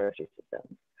agroforestry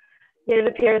systems. Yet it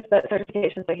appears that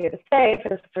certifications are here to stay for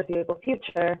the foreseeable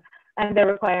future, and their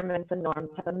requirements and norms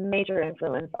have a major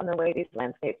influence on the way these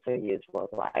landscapes are used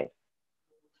worldwide.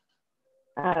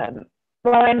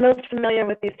 While I'm most familiar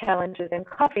with these challenges in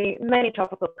coffee, many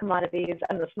tropical commodities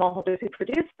and the smallholders who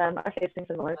produce them are facing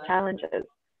similar challenges.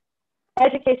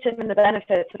 Education in the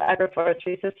benefits of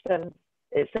agroforestry systems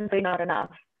is simply not enough.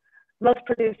 Most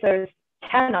producers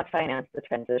cannot finance the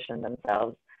transition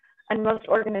themselves, and most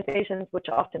organizations which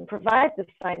often provide this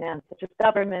finance, such as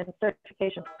government,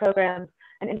 certification programs,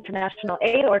 and international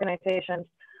aid organizations,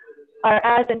 are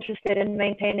as interested in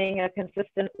maintaining a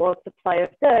consistent world supply of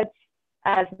goods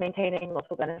as maintaining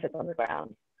local benefits on the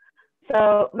ground.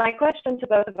 So my question to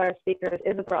both of our speakers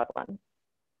is a broad one.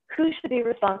 Who should be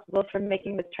responsible for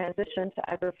making the transition to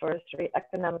agroforestry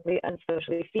economically and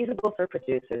socially feasible for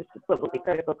producers of globally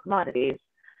critical commodities?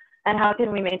 And how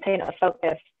can we maintain a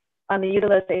focus on the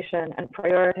utilization and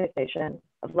prioritization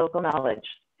of local knowledge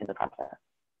in the process?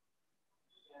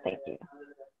 Thank you.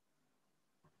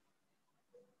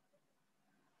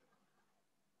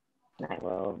 And I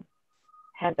will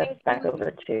hand this back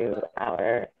over to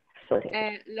our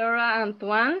facilitator. Laura and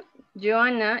Thuan,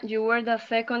 Joana, you were the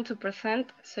second to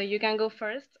present, so you can go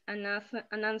first and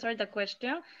answer the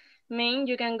question. Meine,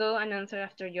 you can go and answer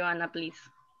after Joana, please.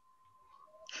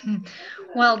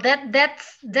 Well,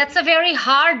 that's a very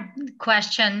hard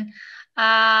question.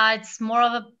 It's more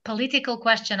of a political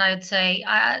question, I would say.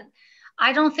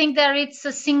 I don't think there is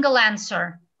a single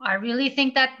answer. I really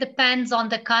think that depends on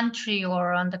the country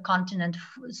or on the continent.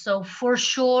 So for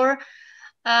sure,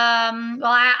 well,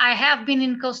 I have been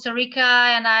in Costa Rica,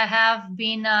 and I have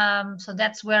been, so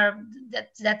that's where,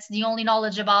 that's the only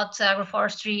knowledge about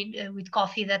agroforestry with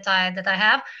coffee that I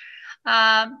have.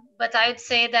 But I'd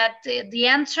say that the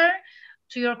answer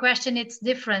to your question, it's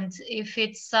different if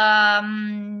it's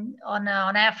on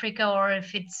Africa or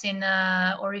if it's in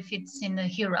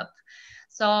Europe.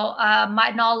 So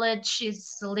my knowledge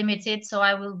is limited, so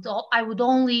I would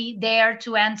only dare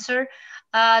to answer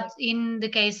in the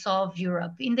case of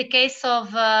Europe. In the case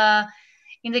of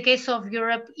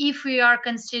Europe, if we are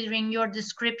considering your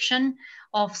description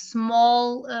of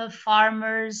small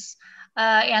farmers,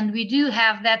 and we do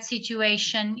have that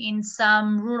situation in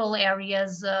some rural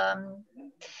areas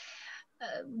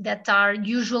that are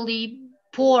usually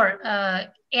poor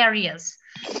areas.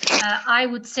 I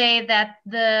would say that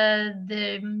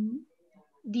the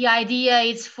idea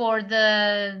is for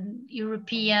the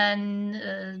European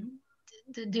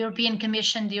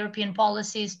Commission, the European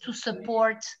policies to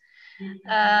support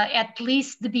at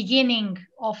least the beginning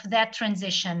of that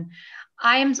transition.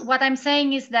 What I'm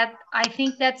saying is that I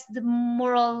think that's the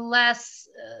more or less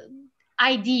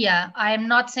idea. I am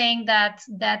not saying that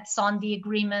that's on the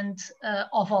agreement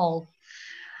of all.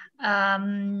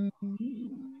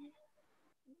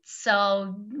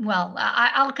 So, well,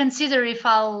 I'll consider if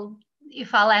I'll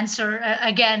answer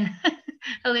again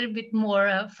a little bit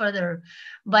more further.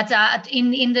 But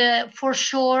for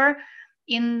sure,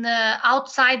 in the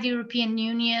outside the European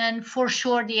Union, for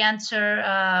sure the answer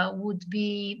would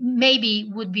be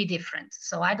different.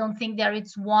 So I don't think there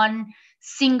is one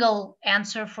single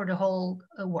answer for the whole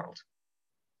world.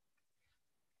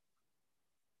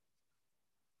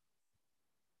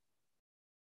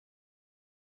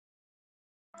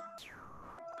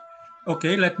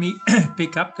 Okay, let me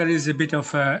pick up. There is a bit of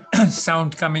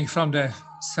sound coming from the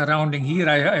surrounding here.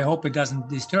 I hope it doesn't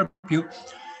disturb you.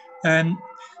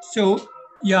 So,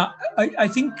 yeah, I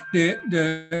think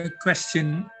the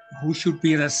question who should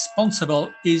be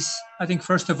responsible is, I think,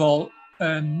 first of all,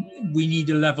 we need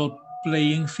a level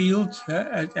playing field,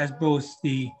 as both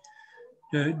the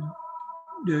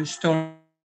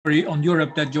story on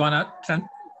Europe that Joana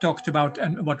talked about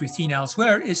and what we've seen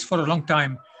elsewhere is for a long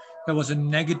time there was a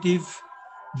negative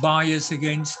bias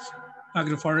against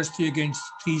agroforestry, against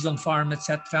trees on farm,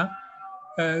 etc.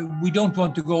 We don't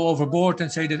want to go overboard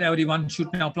and say that everyone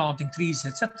should now planting trees,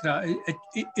 etc.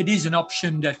 It is an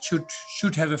option that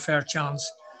should have a fair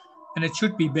chance, and it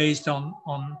should be based on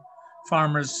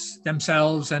farmers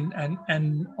themselves and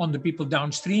on the people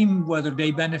downstream, whether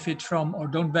they benefit from or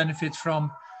don't benefit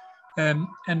from,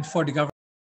 and for the government.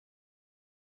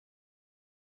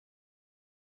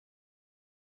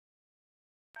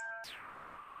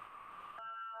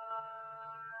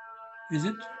 Is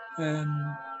it?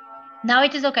 Now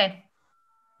it is okay.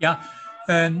 Yeah,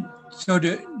 so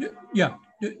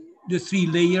the three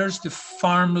layers, the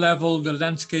farm level, the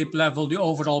landscape level, the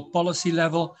overall policy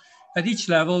level. At each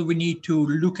level, we need to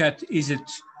look at,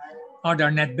 are there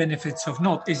net benefits or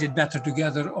not? Is it better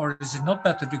together or is it not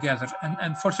better together?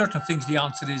 And for certain things, the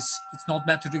answer is it's not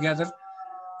better together.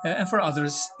 And for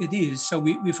others, it is. So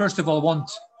we first of all want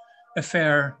a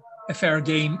fair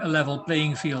game, a level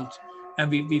playing field. And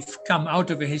we've come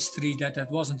out of a history that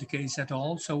wasn't the case at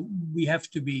all. So we have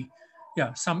to be,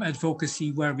 some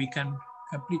advocacy where we can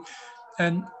complete.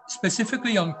 And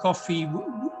specifically on coffee,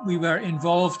 we were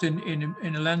involved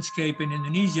in a landscape in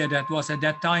Indonesia that was at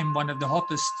that time one of the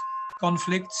hottest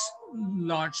conflicts.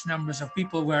 Large numbers of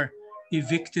people were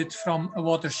evicted from a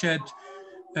watershed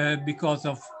because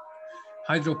of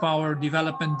hydropower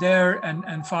development there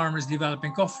and farmers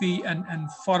developing coffee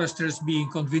and foresters being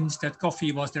convinced that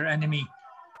coffee was their enemy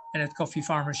and that coffee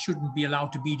farmers shouldn't be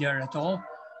allowed to be there at all.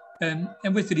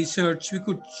 And with the research, we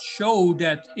could show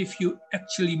that if you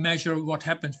actually measure what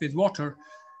happens with water,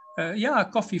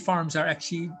 coffee farms are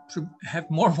actually have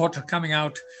more water coming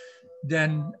out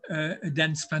than a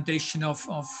dense plantation of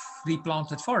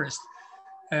replanted forest.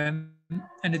 And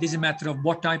it is a matter of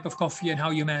what type of coffee and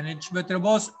how you manage. But there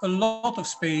was a lot of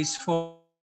space for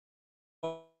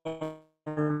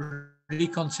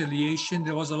reconciliation.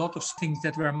 There was a lot of things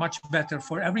that were much better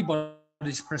for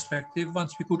everybody's perspective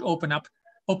once we could open up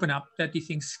that these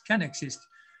things can exist.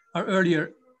 Our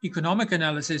earlier economic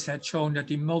analysis had shown that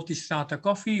the multi-strata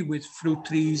coffee with fruit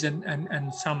trees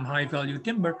and some high-value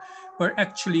timber were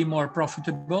actually more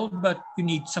profitable, but you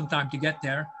need some time to get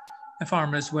there. And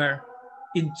farmers were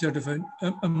in sort of a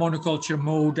monoculture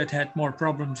mode that had more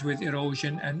problems with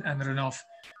erosion and runoff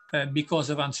because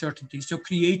of uncertainty. So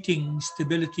creating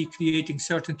stability, creating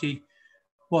certainty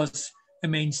was a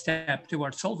main step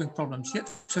towards solving problems.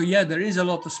 So there is a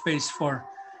lot of space for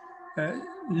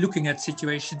looking at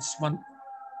situations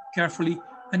carefully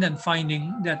and then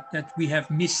finding that we have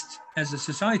missed, as a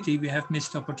society, we have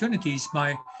missed opportunities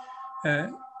by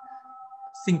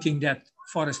thinking that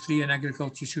forestry and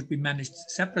agriculture should be managed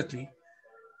separately.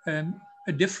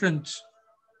 A different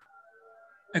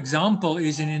example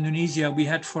is in Indonesia. We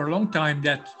had for a long time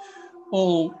that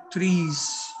all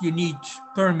trees, you need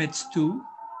permits to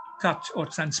cut or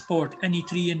transport any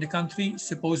tree in the country,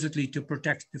 supposedly to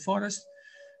protect the forest.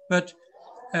 But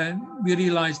we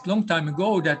realized a long time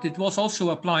ago that it was also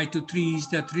applied to trees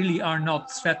that really are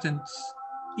not threatened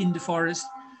in the forest.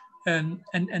 And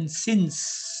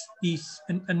since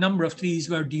a number of trees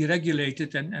were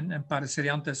deregulated, and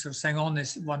Paracerianthes or Sengon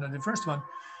is one of the first one,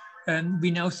 and we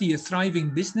now see a thriving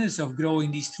business of growing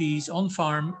these trees on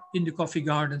farm, in the coffee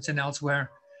gardens and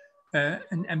elsewhere,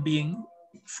 and being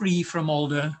free from all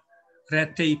the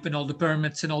red tape and all the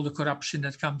permits and all the corruption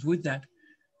that comes with that.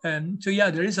 So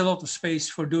there is a lot of space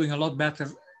for doing a lot better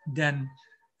than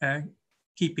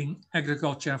keeping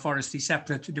agriculture and forestry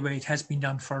separate the way it has been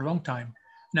done for a long time.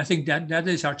 And I think that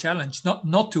is our challenge,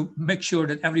 not to make sure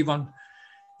that everyone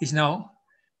is now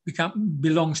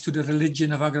belongs to the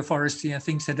religion of agroforestry and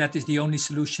thinks that is the only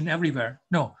solution everywhere.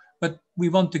 No, but we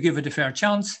want to give it a fair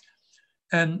chance,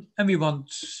 and we want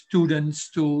students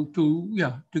to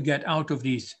get out of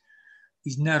these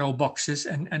narrow boxes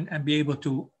and be able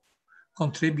to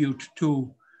contribute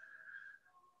to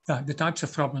the types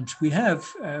of problems we have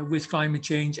with climate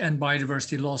change and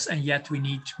biodiversity loss, and yet we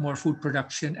need more food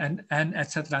production and et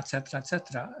cetera, et cetera, et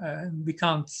cetera. We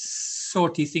can't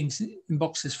sort these things in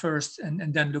boxes first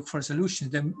and then look for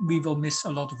solutions. Then we will miss a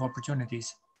lot of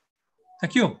opportunities.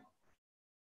 Thank you.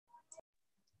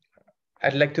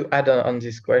 I'd like to add on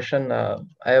this question. I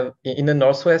have in the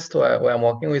Northwest where I'm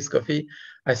working with coffee,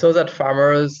 I saw that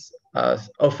farmers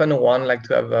often want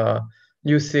to have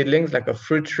new seedlings like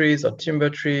fruit trees or timber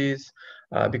trees,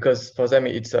 because for them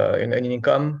it's an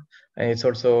income, and it's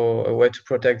also a way to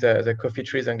protect the coffee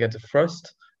trees and get the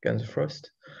frost.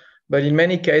 But in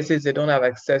many cases, they don't have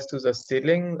access to the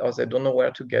seedling, or they don't know where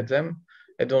to get them.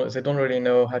 They don't really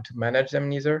know how to manage them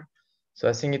neither. So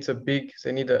I think it's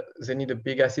they need a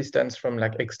big assistance from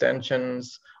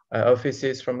extensions,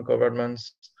 offices from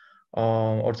governments,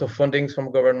 also fundings from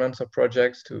governments or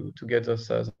projects to get those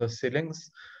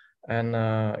seedlings. And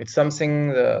it's something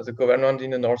the government in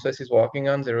the Northwest is working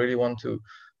on. They really want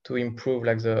to improve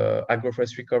the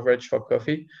agroforestry coverage for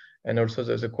coffee and also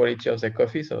the quality of the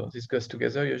coffee. So this goes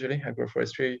together usually.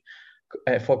 Agroforestry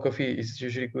for coffee is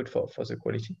usually good for the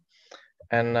quality.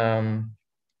 And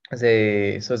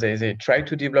they try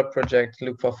to develop projects,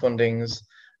 look for fundings,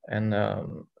 and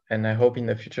I hope in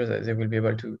the future that they will be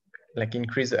able to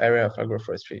increase the area of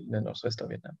agroforestry in the Northwest of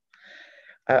Vietnam.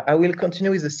 I will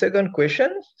continue with the second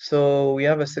question. So we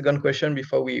have a second question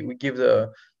before we give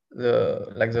the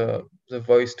the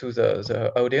voice to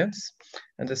the audience.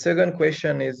 And the second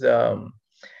question is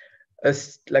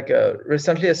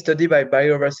recently a study by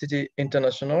Biodiversity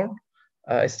International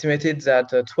estimated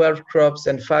that 12 crops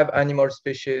and 5 animal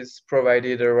species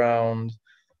provided around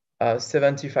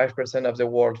 75% of the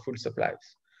world food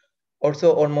supplies.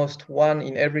 Also, almost 1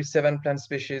 in every 7 plant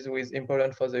species who is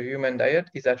important for the human diet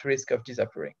is at risk of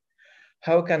disappearing.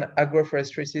 How can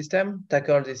agroforestry system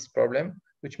tackle this problem,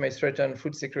 which may threaten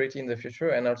food security in the future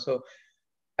and also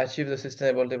achieve the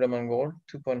Sustainable Development Goal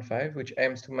 2.5, which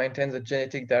aims to maintain the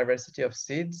genetic diversity of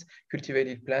seeds,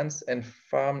 cultivated plants, and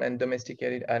farmed and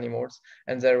domesticated animals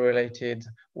and their related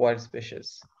wild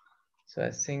species? So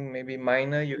I think maybe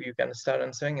Meine, you can start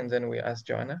answering, and then we ask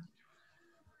Joana.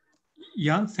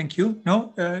 Yeah, thank you.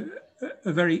 No,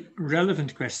 a very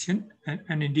relevant question,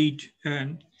 and indeed,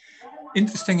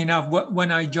 interesting enough,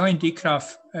 when I joined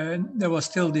ICRAF, there was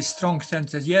still this strong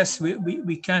sense that yes,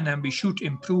 we can and we should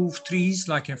improve trees,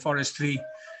 like in forestry.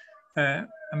 I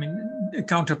mean, the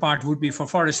counterpart would be for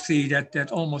forestry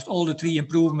that almost all the tree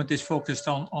improvement is focused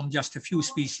on just a few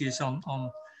species,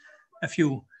 on a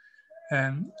few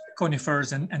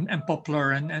conifers and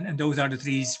poplar, and those are the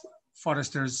trees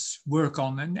foresters work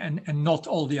on, and not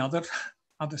all the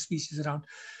other species around.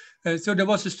 So there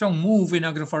was a strong move in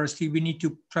agroforestry. We need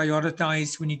to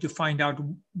prioritize, we need to find out,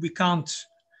 we can't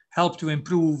help to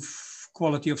improve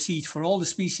quality of seed for all the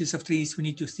species of trees. We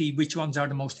need to see which ones are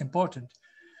the most important.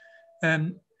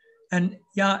 And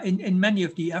yeah, in many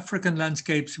of the African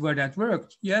landscapes where that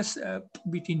worked, yes,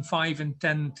 between 5 and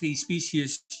 10 tree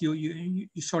species, you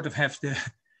sort of have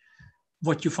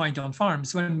what you find on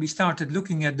farms. When we started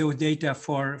looking at those data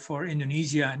for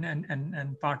Indonesia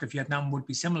and part of Vietnam would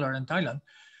be similar, in Thailand,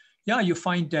 yeah, you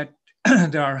find that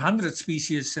there are 100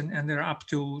 species and there are up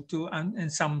to and in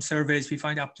some surveys we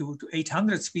find up to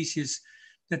 800 species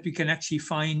that we can actually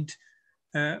find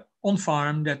on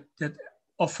farm that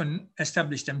often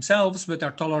establish themselves but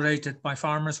are tolerated by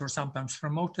farmers or sometimes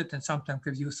promoted and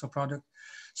sometimes used for product.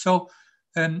 So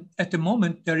at the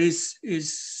moment there is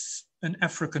an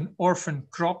African orphan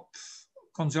crop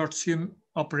consortium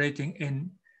operating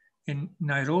in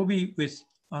Nairobi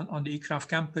on the ICRAF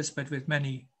campus, but with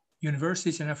many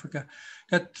universities in Africa,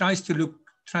 that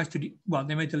well,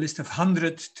 they made a list of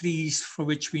 100 trees for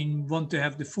which we want to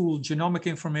have the full genomic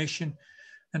information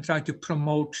and try to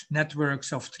promote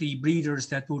networks of tree breeders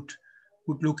that would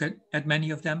look at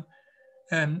many of them.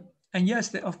 And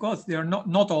yes, of course, they are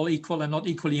not all equal and not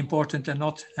equally important, and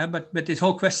not, but this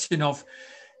whole question of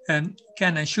can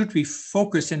and should we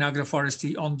focus in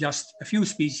agroforestry on just a few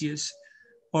species,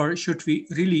 or should we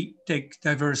really take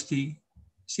diversity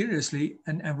seriously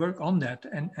and work on that?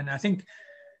 And I think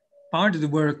part of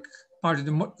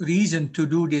the reason to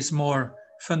do this more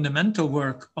fundamental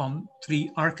work on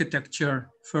tree architecture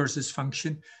versus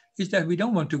function is that we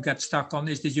don't want to get stuck on,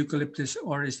 is this eucalyptus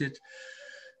or is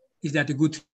that a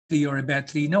good tree or a bad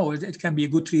tree? No, it can be a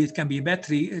good tree, it can be a bad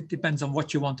tree. It depends on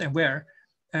what you want and where.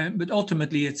 But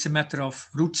ultimately, it's a matter of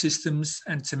root systems,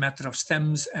 and it's a matter of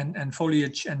stems and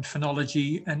foliage and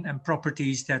phenology and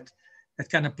properties that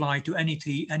can apply to any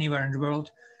tree anywhere in the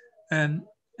world. And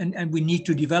we need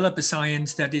to develop a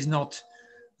science that is not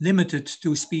limited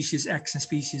to species X and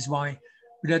species Y,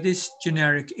 but that is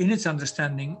generic in its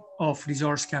understanding of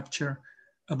resource capture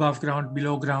above ground,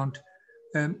 below ground,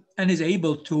 and is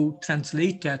able to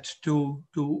translate that to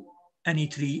any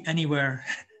tree anywhere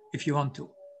if you want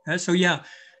to. So yeah,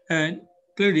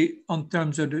 clearly on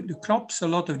terms of the crops, a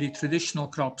lot of the traditional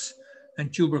crops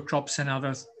and tuber crops and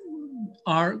others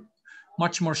are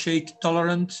much more shade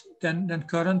tolerant than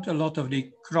current. A lot of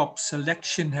the crop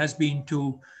selection has been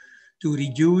to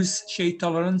reduce shade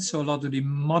tolerance. So a lot of the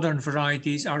modern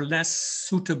varieties are less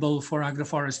suitable for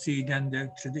agroforestry than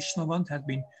the traditional ones. Has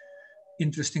been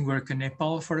interesting work in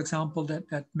Nepal, for example,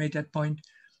 that made that point.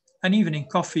 And even in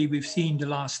coffee, we've seen the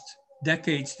last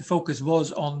decades, the focus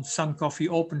was on sun coffee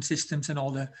open systems and all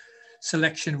the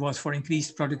selection was for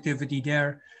increased productivity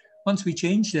there. Once we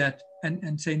change that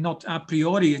and say not a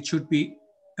priori it should be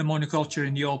a monoculture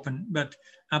in the open, but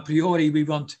a priori we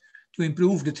want to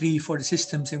improve the tree for the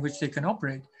systems in which they can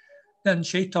operate, then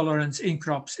shade tolerance in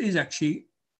crops is actually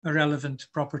a relevant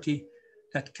property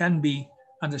that can be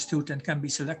understood and can be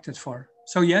selected for.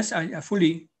 So yes, I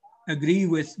fully agree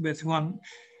with Thuan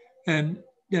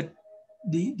that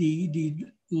the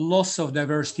loss of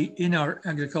diversity in our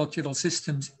agricultural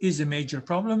systems is a major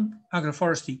problem.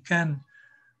 Agroforestry can,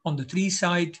 on the tree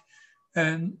side,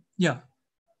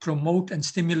 promote and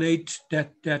stimulate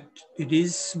that it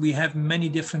is. We have many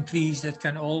different trees that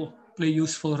can all play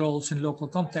useful roles in local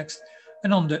context.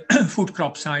 And on the food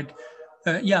crop side,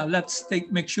 yeah, let's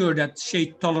make sure that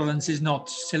shade tolerance is not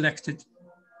selected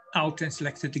out and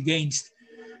selected against,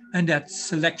 and that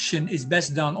selection is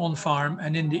best done on farm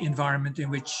and in the environment in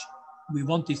which we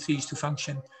want these trees to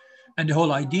function. And the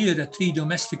whole idea that tree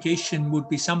domestication would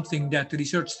be something that the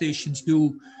research stations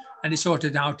do and they sort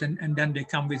it out and then they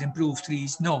come with improved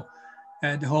trees. No,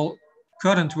 the whole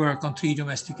current work on tree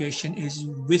domestication is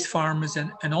with farmers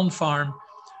and on farm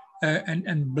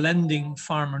and blending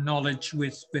farmer knowledge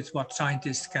with what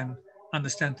scientists can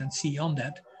understand and see on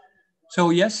that.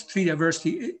 So yes, tree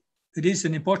diversity, it is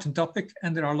an important topic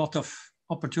and there are a lot of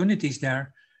opportunities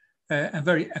there and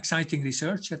very exciting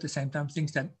research at the same time,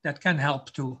 things that can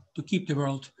help to keep the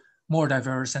world more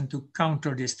diverse and to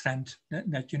counter this trend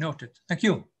that you noted. Thank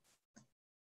you.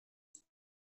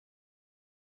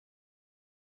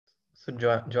 So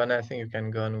Joanna, I think you can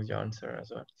go on with your answer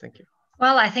as well. Thank you.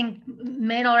 Well, I think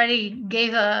Meine already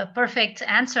gave a perfect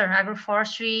answer.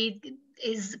 Agroforestry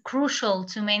is crucial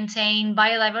to maintain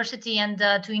biodiversity and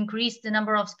to increase the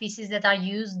number of species that are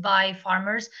used by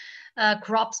farmers,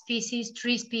 crop species,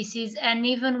 tree species, and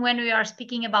even when we are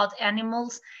speaking about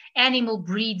animals, animal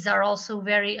breeds are also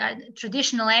very,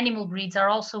 traditional animal breeds are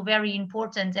also very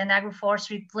important, and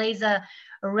agroforestry plays a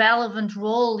relevant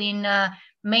role in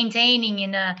maintaining,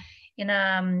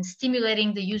 in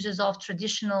stimulating the uses of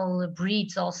traditional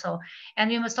breeds also.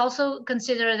 And we must also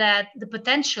consider that the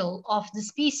potential of the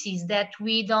species that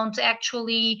we don't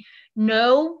actually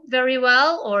know very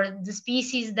well, or the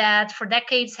species that for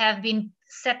decades have been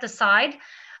set aside,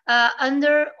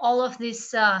 under all of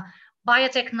this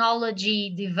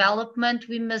biotechnology development,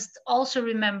 we must also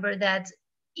remember that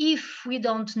if we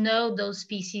don't know those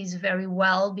species very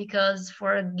well, because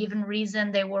for a given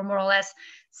reason they were more or less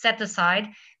set aside,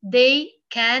 they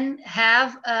can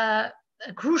have a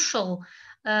crucial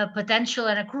potential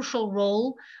and a crucial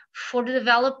role for the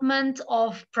development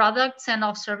of products and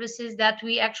of services that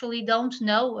we actually don't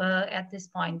know at this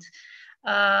point.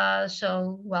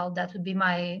 So, well, that would be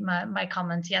my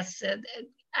comment. Yes,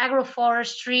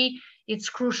 agroforestry, it's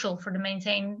crucial for the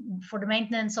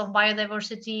maintenance of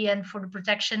biodiversity and for the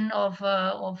protection of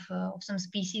some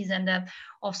species and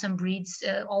of some breeds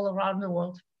all around the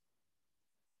world.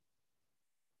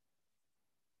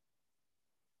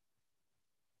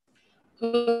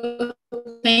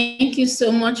 Thank you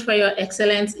so much for your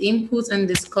excellent input and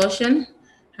discussion,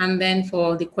 and then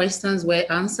for the questions were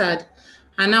answered.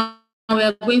 And now we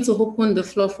are going to open the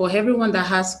floor for everyone that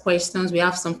has questions. We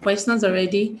have some questions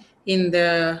already in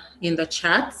the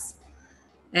chats,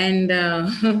 and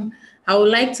I would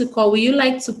like to call. Will you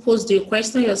like to post your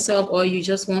question yourself, or you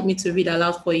just want me to read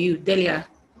aloud for you, Delia?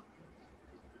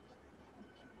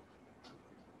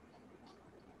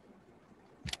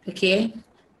 Okay.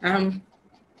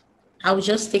 I'll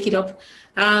just take it up.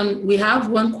 We have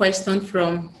one question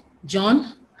from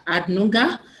John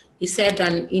Adnunga. He said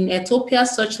that in Ethiopia,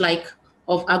 such like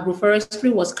of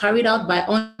agroforestry was carried out by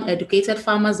uneducated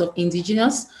farmers of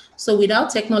indigenous. So without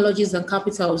technologies and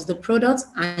capitals, the product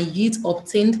and yield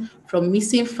obtained from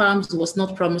missing farms was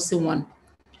not promising one.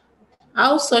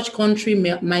 How such country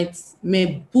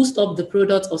may boost up the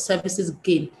product or services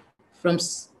gain from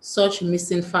such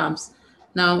missing farms.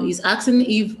 Now he's asking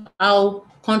if how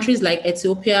countries like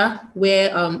Ethiopia,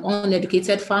 where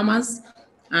uneducated farmers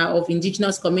of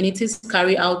indigenous communities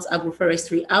carry out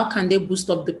agroforestry, how can they boost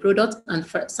up the product and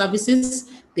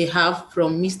services they have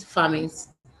from missed farmings?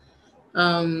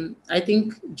 I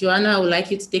think, Joanna, I would like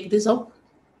you to take this up.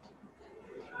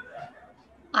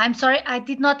 I'm sorry, I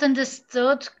did not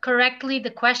understood correctly the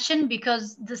question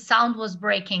because the sound was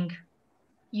breaking.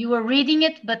 You were reading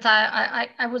it, but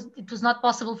it was not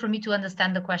possible for me to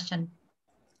understand the question.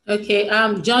 Okay,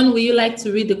 John, will you like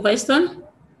to read the question?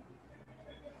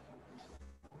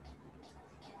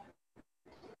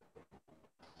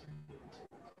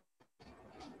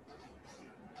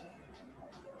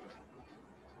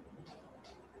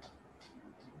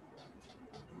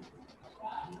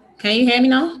 Can you hear me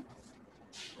now?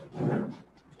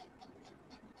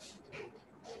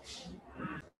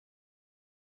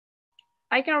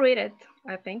 I can read it,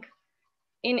 I think.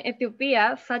 In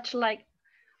Ethiopia, such like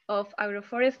of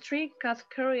agroforestry was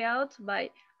carried out by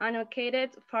uneducated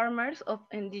farmers of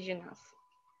indigenous.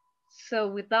 So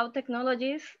without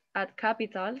technologies and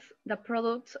capitals, the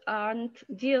products and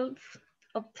yields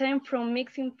obtained from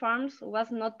mixing farms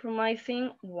was not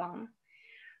promising one.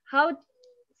 How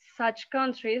such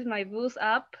countries might boost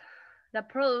up the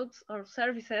products or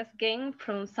services gained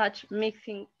from such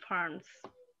mixing farms?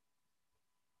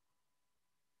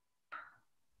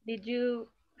 Did you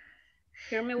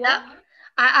hear me well?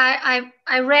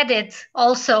 I read it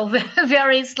also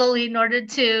very slowly in order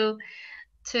to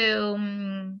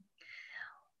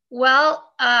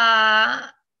Well,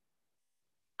 I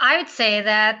would say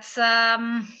that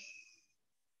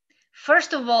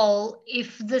first of all,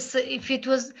 if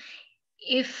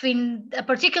in a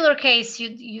particular case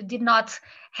you did not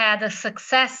had a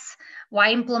success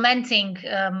while implementing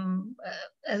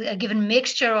a given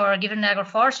mixture or a given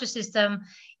agroforestry system,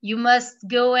 you must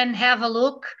go and have a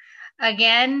look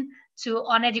again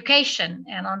on education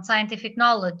and on scientific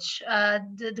knowledge.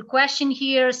 The question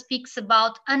here speaks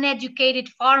about uneducated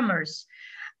farmers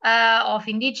of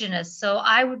indigenous. So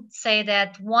I would say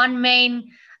that one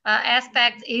main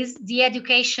aspect is the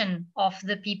education of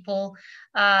the people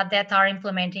that are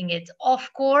implementing it.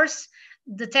 Of course,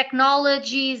 the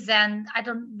technologies, and I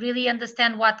don't really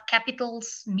understand what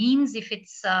capitals means, if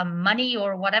it's money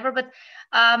or whatever, but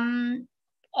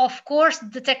of course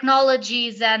the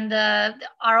technologies and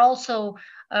are also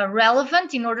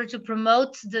relevant in order to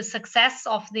promote the success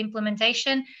of the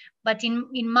implementation. But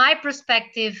in my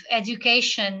perspective,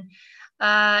 education,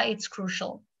 it's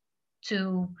crucial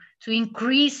to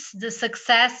increase the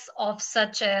success of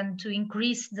such, and to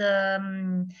increase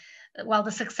the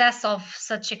the success of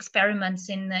such experiments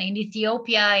in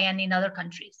Ethiopia and in other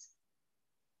countries.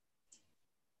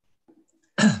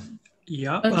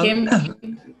 Yeah. Okay.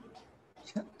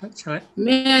 Shall I?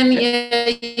 Meine, yeah,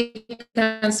 you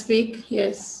can speak.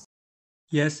 Yes.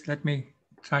 Yes, let me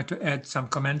try to add some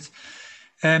comments.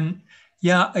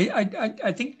 Yeah,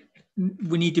 I think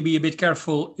we need to be a bit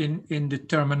careful in the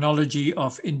terminology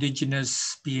of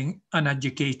indigenous being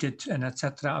uneducated and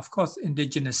etc. Of course,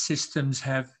 indigenous systems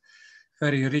have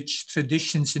very rich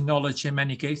traditions in knowledge in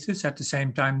many cases. At the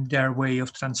same time, their way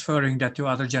of transferring that to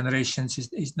other generations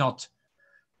is not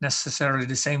necessarily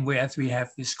the same way as we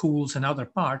have with schools and other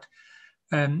part.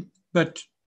 But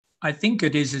I think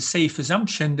it is a safe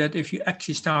assumption that if you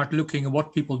actually start looking at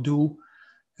what people do,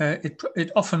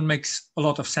 it often makes a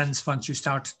lot of sense once you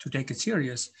start to take it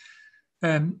serious.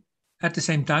 At the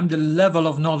same time, the level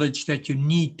of knowledge that you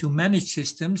need to manage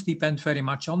systems depends very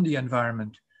much on the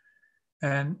environment.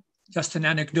 Just an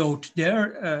anecdote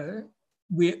there,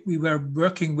 we were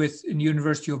working with in the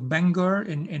University of Bangor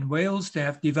in Wales. They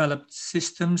have developed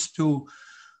systems to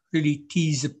really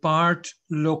tease apart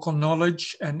local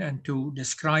knowledge and to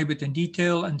describe it in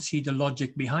detail and see the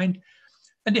logic behind.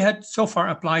 And they had so far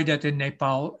applied that in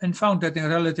Nepal and found that in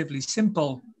relatively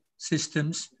simple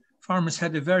systems, farmers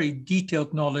had a very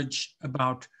detailed knowledge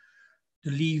about the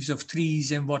leaves of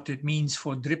trees and what it means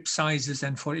for drip sizes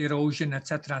and for erosion,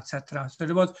 etc., etc. So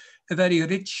there was a very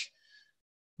rich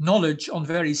knowledge on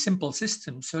very simple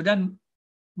systems. So then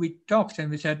we talked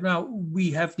and we said, well, we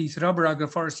have these rubber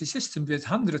agroforestry systems with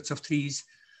hundreds of trees.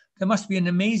 There must be an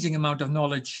amazing amount of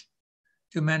knowledge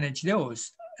to manage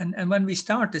those. And when we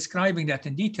start describing that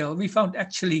in detail, we found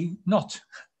actually not.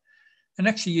 And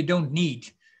actually you don't need.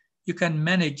 You can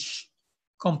manage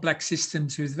complex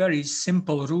systems with very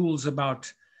simple rules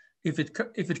about if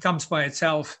it comes by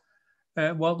itself,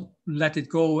 well, let it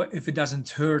go if it doesn't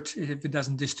hurt, if it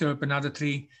doesn't disturb another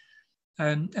tree.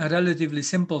 And relatively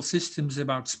simple systems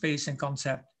about space and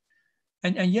concept.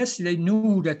 And yes, they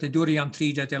knew that the durian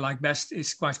tree that they like best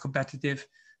is quite competitive.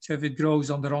 So if it grows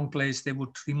on the wrong place, they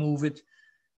would remove it.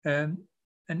 And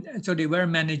so they were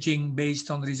managing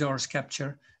based on resource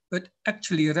capture. But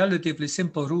actually relatively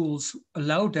simple rules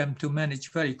allow them to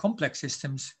manage very complex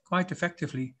systems quite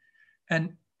effectively.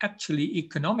 And actually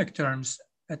economic terms,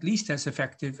 at least as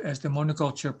effective as the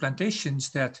monoculture plantations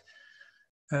that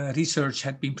research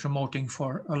had been promoting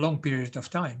for a long period of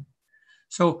time.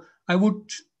 So I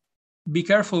would be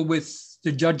careful with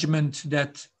the judgment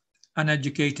that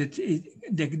uneducated,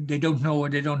 they don't know or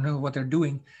they don't know what they're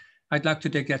doing. I'd like to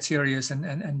take that serious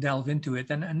and delve into it.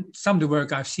 And some of the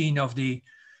work I've seen of the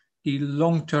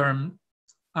long-term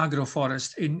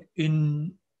agroforest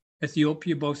in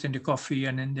Ethiopia, both in the coffee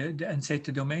and in the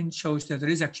Ensete domain, shows that there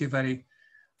is actually very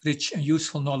rich and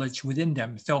useful knowledge within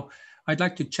them. So I'd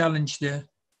like to challenge the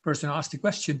person who asked the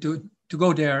question to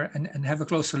go there and have a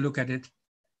closer look at it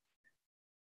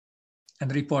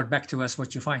and report back to us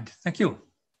what you find. Thank you.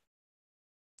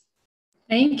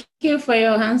 Thank you for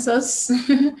your answers.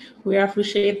 We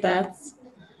appreciate that.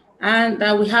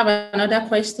 And we have another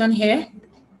question here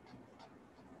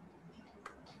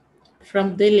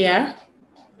from Delia.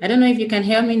 I don't know if you can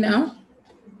hear me now.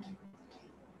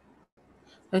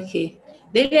 Okay.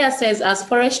 Delia says, as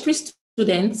forestry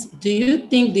students, do you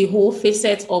think the whole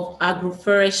facet of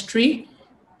agroforestry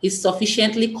is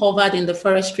sufficiently covered in the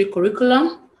forestry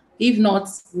curriculum? If not,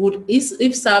 would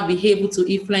IFSA be able to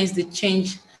influence the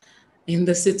change in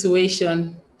the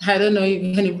situation? I don't know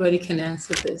if anybody can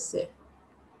answer this.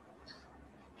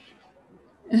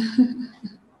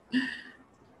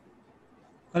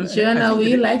 Well, Joanna, would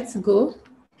you like to go?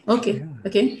 Okay, yeah.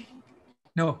 Okay.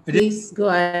 No, please go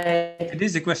ahead. It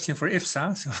is a question for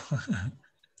IFSA. So.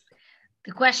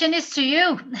 The question is to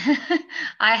you.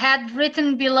 I had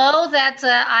written below that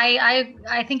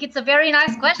I think it's a very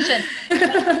nice question.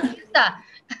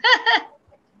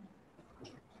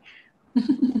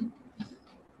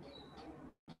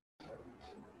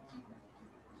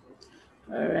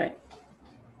 All right.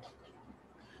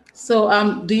 So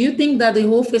do you think that the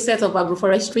whole facet of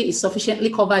agroforestry is sufficiently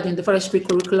covered in the forestry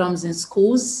curriculums in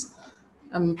schools,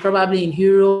 probably in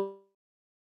Europe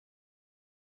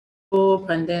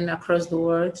and then across the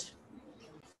world?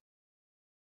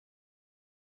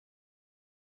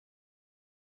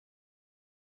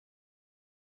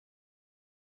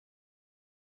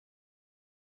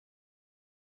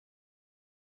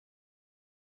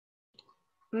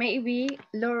 Maybe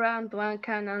Laura and Thuan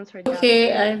can answer that.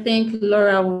 Okay, I think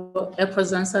Laura will help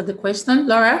us answer the question.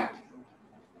 Laura?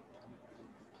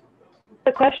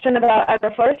 The question about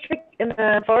agroforestry in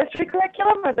the forestry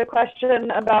curriculum, or the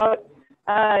question about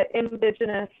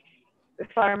indigenous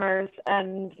farmers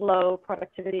and low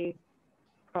productivity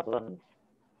problems?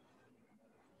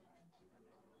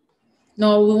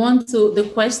 No, we want to, the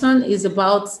question is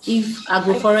about if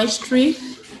agroforestry,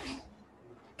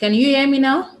 can you hear me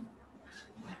now?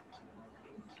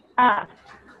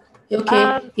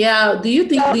 Okay, yeah, do you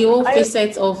think the whole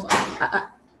facet of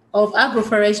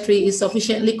agroforestry is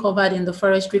sufficiently covered in the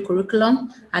forestry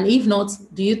curriculum? And if not,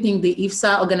 do you think the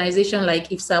IFSA organization like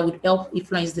IFSA would help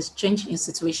influence this change in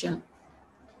situation?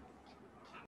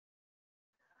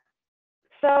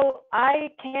 So I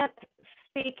can't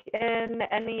speak in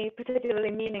any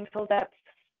particularly meaningful depth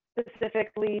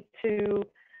specifically to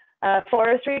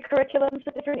forestry curriculums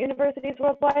at different universities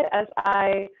worldwide, as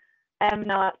I am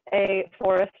not a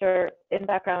forester in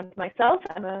background myself.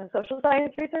 I'm a social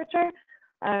science researcher.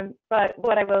 But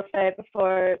what I will say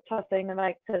before tossing the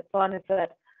mic to Thuan is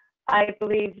that I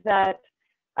believe that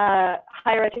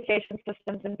higher education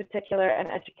systems in particular and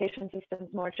education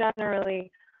systems more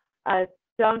generally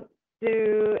don't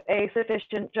do a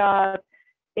sufficient job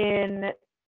in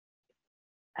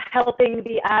helping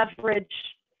the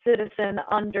average citizen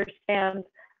understand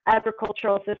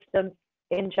agricultural systems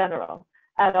in general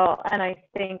at all. And I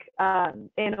think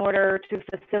in order to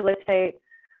facilitate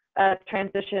a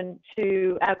transition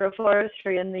to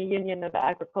agroforestry and the union of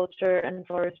agriculture and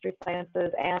forestry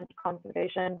sciences and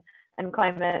conservation and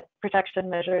climate protection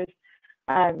measures,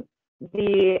 not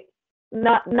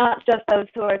just those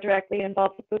who are directly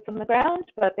involved with boots on the ground,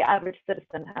 but the average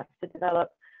citizen has to develop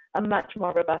a much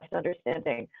more robust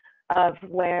understanding of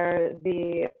where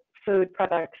the food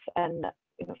products and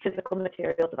physical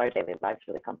materials of our daily lives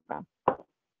really come from.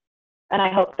 And I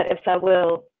hope that IFSA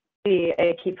will be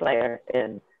a key player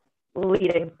in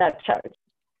leading that charge.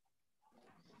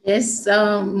 Yes,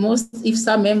 most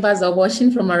IFSA members are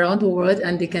watching from around the world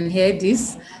and they can hear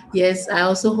this. Yes, I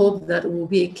also hope that we'll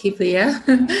be a key player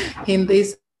in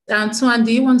this. Thuan,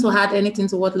 do you want to add anything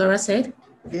to what Laura said?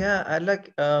 Yeah, I'd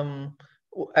like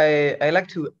I like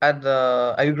to add.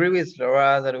 I agree with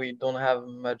Laura that we don't have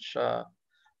much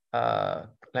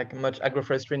much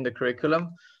agroforestry in the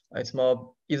curriculum. It's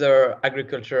more either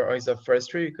agriculture or either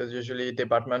forestry, because usually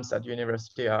departments at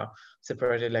university are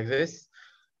separated like this.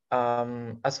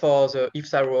 As for the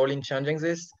IFSA role in changing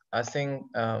this, I think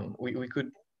we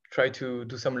could try to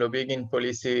do some lobbying in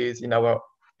policies in our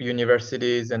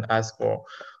universities and ask for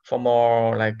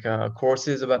more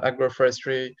courses about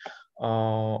agroforestry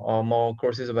or more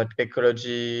courses about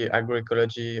ecology,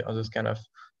 agroecology, or those kind of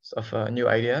new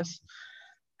ideas.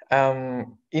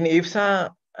 In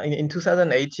IFSA, in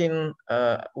 2018,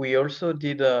 we also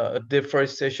did a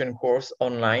deforestation course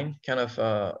online, kind of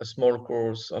a small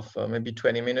course of maybe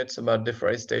 20 minutes about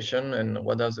deforestation and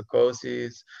what are the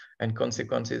causes and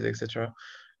consequences, etc.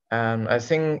 And I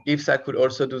think IFSA could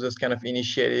also do those kind of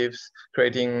initiatives,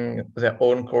 creating their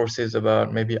own courses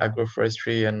about maybe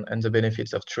agroforestry and the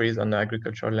benefits of trees on the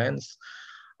agricultural lands.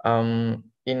 I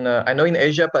know in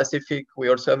Asia Pacific, we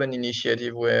also have an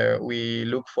initiative where we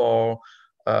look for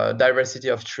diversity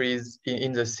of trees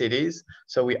in the cities.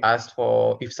 So we asked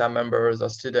for IFSA members or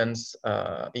students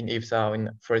in IFSA or in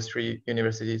forestry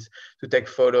universities to take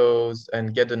photos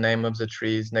and get the name of the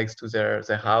trees next to their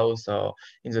house or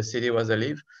in the city where they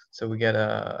live. So we get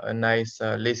a nice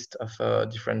list of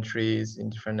different trees in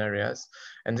different areas.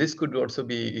 And this could also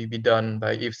be done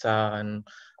by IFSA and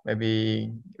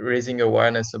maybe raising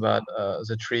awareness about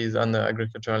the trees on the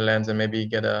agricultural lands, and maybe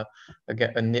get a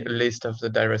list of the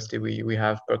diversity we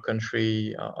have per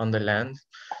country on the land.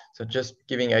 So just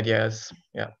giving ideas.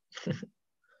 Yeah.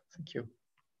 Thank you.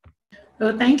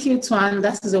 Well, thank you, Thuan.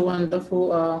 That is a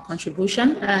wonderful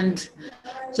contribution. And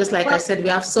just like I said, we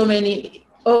have so many.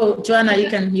 Oh, Joanna, you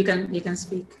can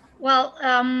speak. Well,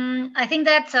 I think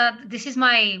that this is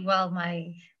I'm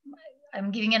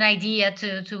giving an idea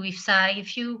to IFSA.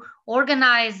 If you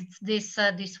organized this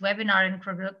this webinar, and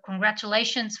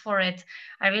congratulations for it,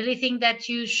 I really think that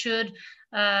you should,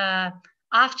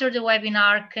 after the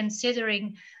webinar,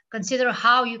 consider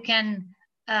how you can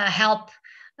help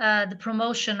the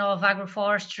promotion of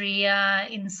agroforestry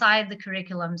inside the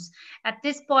curriculums. At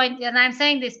this point, and I'm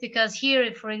saying this because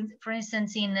here, for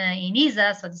instance, in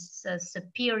ISA, so this is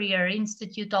Superior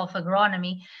Institute of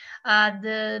Agronomy,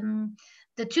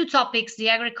 the two topics, the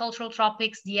agricultural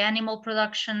topics, the animal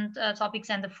production topics,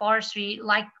 and the forestry,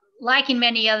 like in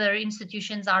many other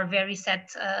institutions, are very set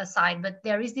aside. But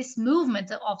there is this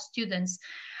movement of students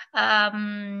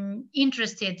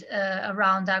interested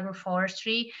around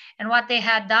agroforestry, and what they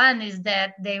had done is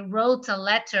that they wrote a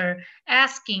letter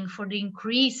asking for the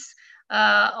increase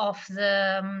of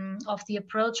the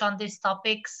approach on these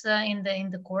topics in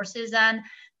the courses. And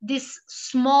this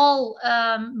small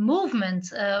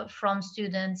movement from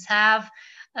students have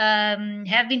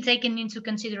been taken into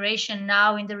consideration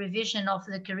now in the revision of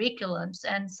the curriculums.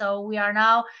 And so we are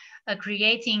now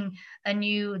creating a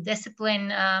new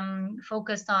discipline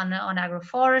focused on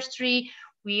agroforestry.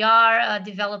 We are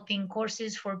developing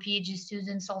courses for PhD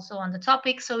students also on the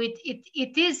topic. So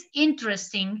it is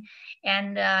interesting,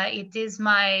 and it is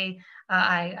my,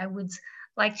 I would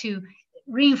like to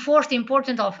reinforce the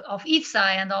importance of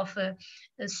IFSA and of the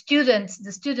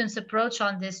students' approach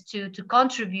on this to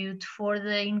contribute for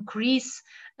the increase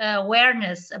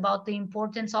awareness about the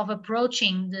importance of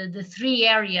approaching the three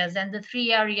areas, and the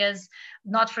three areas,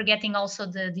 not forgetting also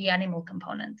the animal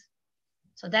component.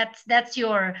 So that's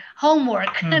your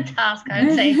homework task, I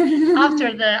would say,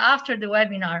 after the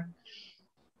webinar.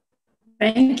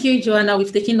 Thank you, Joanna.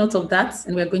 We've taken note of that,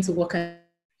 and we're going to work on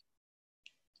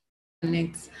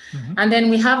it. And then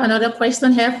we have another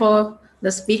question here for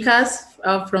the speakers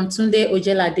from Tunde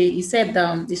Ojelade. He said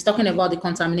he's talking about the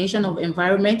contamination of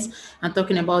environment and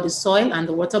talking about the soil and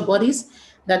the water bodies,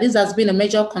 that this has been a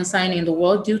major concern in the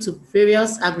world due to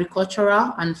various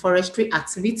agricultural and forestry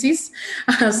activities,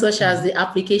 such as the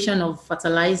application of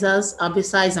fertilizers,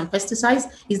 herbicides, and pesticides.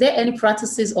 Is there any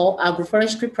practices or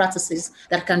agroforestry practices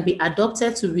that can be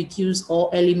adopted to reduce or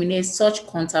eliminate such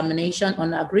contamination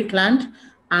on agric land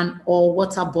and or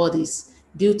water bodies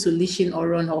due to leaching or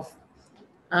runoff?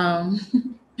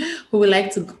 Who would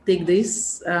like to take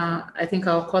this? I think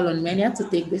I'll call on Meine to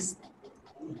take this.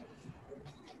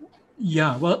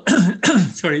 Yeah, well,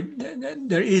 sorry,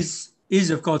 there is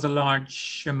of course a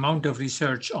large amount of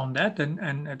research on that,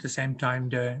 and at the same time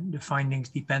the findings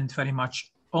depend very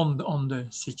much on the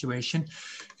situation.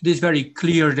 It is very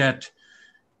clear that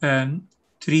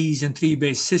trees and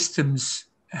tree-based systems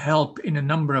help in a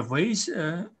number of ways.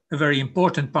 A very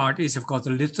important part is of course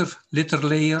the litter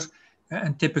layer,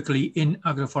 and typically in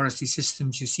agroforestry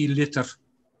systems you see litter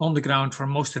on the ground for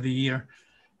most of the year.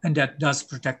 And that does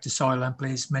protect the soil and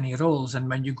plays many roles. And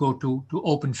when you go to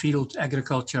open field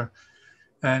agriculture,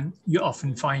 you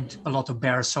often find a lot of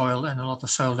bare soil and a lot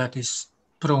of soil that is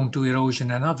prone to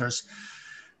erosion and others.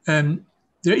 There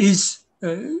is,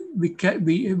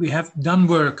 we have done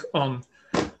work on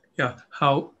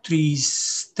how trees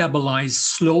stabilize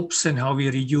slopes and how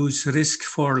we reduce risk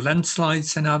for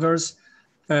landslides and others.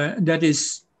 That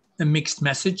is a mixed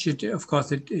message. Of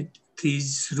course,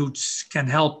 these roots can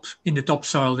help in the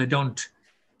topsoil. They don't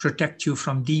protect you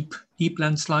from deep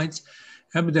landslides.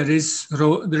 But there is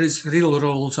real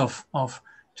roles of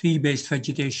tree-based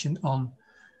vegetation on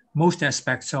most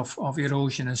aspects of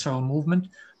erosion and soil movement.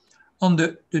 On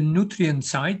the nutrient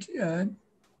side,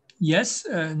 yes,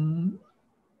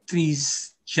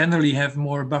 trees generally have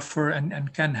more buffer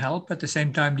and can help. At the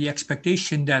same time, the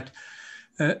expectation that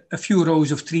a few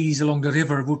rows of trees along the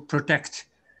river would protect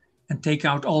and take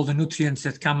out all the nutrients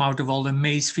that come out of all the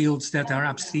maize fields that are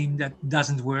upstream, that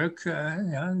doesn't work.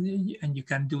 And you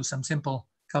can do some simple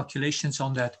calculations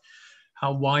on that,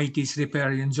 how wide these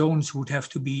riparian zones would have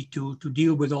to be to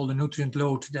deal with all the nutrient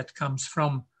load that comes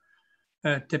from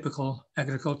typical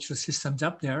agricultural systems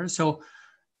up there. So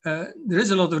there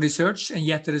is a lot of research, and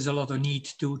yet there is a lot of need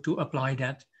to apply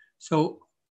that. So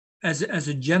as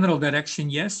a general direction,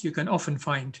 yes, you can often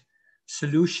find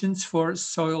solutions for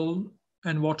soil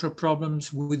and water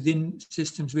problems within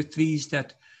systems with trees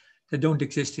that don't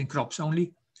exist in crops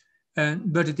only.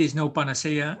 But it is no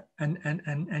panacea,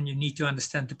 and you need to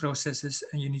understand the processes,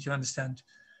 and you need to understand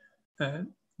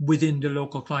within the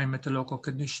local climate, the local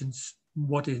conditions,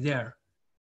 what is there.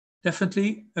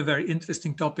 definitely a very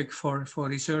interesting topic for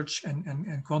research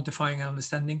and quantifying and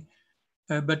understanding.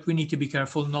 But we need to be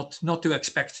careful not to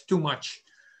expect too much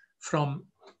from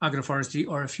agroforestry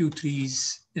or a few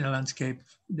trees in a landscape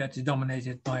that is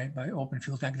dominated by open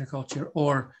field agriculture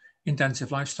or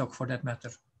intensive livestock for that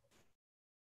matter.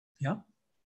 Yeah.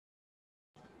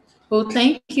 Well,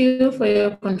 thank you for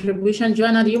your contribution.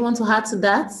 Joanna, do you want to add to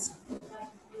that?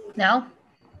 No,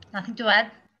 nothing to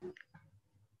add.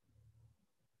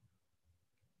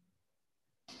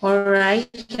 All right,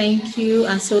 thank you.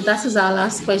 And so that is our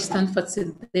last question for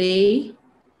today.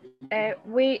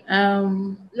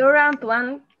 Laura and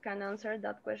Thuan can answer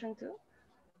that question too.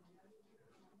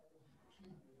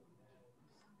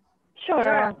 Sure,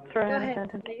 Laura, I'll throw go in a ahead,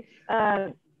 sentence. please.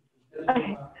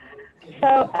 Okay.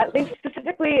 So at least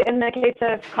specifically in the case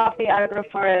of coffee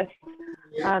agroforest,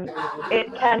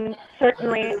 it can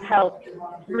certainly help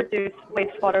reduce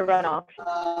wastewater runoff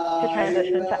to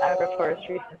transition to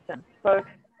agroforestry systems. Both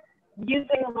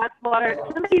using less water,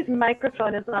 somebody's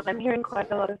microphone is on, I'm hearing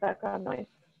quite a lot of background noise.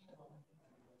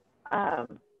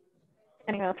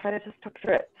 Anyway, I'll try to just talk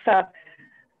through it. So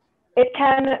it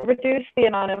can reduce the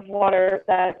amount of water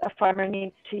that a farmer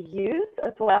needs to use,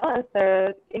 as well as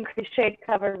the increased shade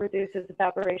cover reduces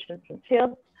evaporation from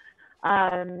fields.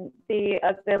 The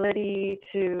ability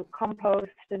to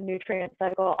compost the nutrient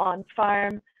cycle on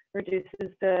farm reduces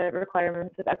the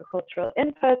requirements of agricultural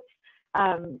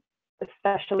inputs,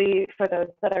 especially for those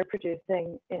that are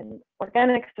producing in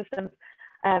organic systems,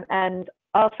 and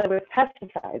also with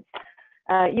pesticides.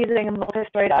 Using a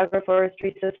multi-storied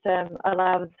agroforestry system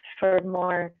allows for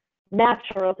more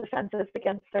natural defenses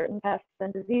against certain pests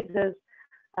and diseases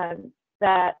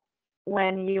that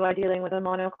when you are dealing with a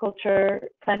monoculture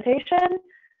plantation,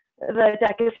 the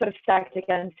deck is sort of stacked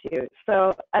against you.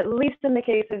 So at least in the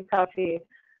case of coffee,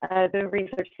 the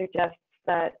research suggests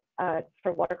that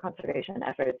for water conservation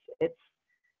efforts,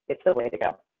 it's the way to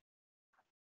go.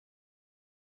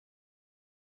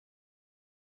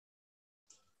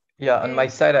 Yeah, on my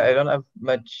side, I don't have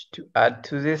much to add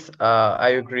to this. I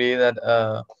agree that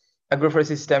agroforestry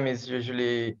system is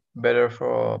usually better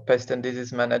for pest and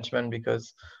disease management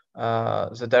because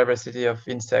the diversity of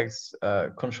insects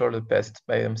control the pest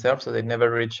by themselves, so they never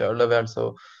reach a level,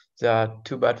 so they are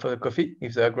too bad for the coffee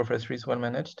if the agroforestry is well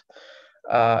managed.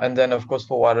 And then, of course,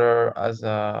 for water, as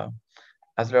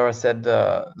Laura said,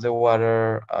 the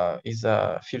water is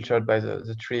filtered by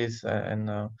the trees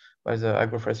and by the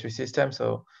agroforestry system,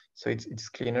 so it's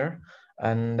cleaner.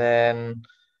 And then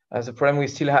the problem we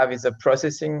still have is the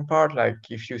processing part. Like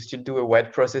if you still do a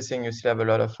wet processing, you still have a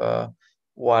lot of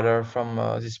water from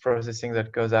this processing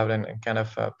that goes out and kind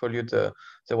of pollute the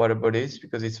water bodies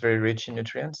because it's very rich in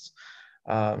nutrients.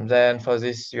 Then for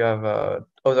this, you have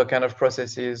other kind of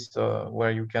processes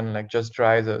where you can like just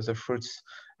dry the fruits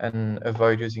and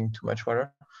avoid using too much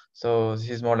water. So this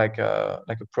is more like a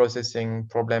processing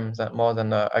problem more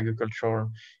than agricultural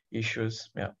issues.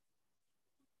 Yeah.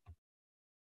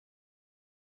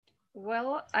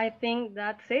 Well, I think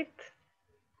that's it.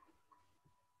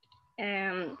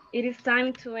 It is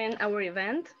time to end our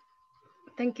event.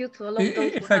 Thank you to all of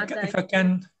those who had If I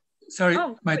can, sorry,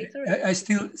 oh, sorry. I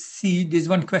still see there's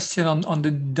one question on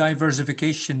the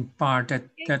diversification part that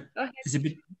is a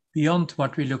bit beyond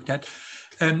what we looked at.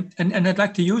 And I'd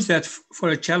like to use that for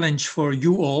a challenge for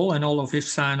you all and all of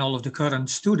IFSA and all of the current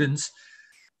students.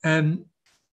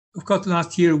 Of course,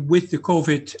 last year with the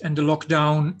COVID and the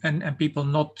lockdown and people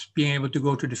not being able to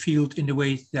go to the field in the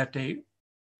way that they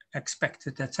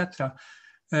expected, etc.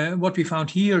 What we found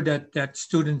here that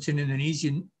students in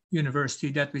Indonesian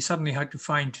university, that we suddenly had to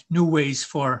find new ways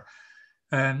for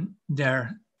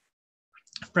their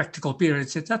practical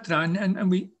periods, etc.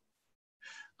 And we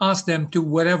asked them to,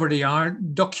 wherever they are,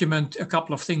 document a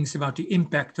couple of things about the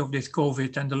impact of this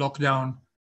COVID and the lockdown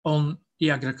on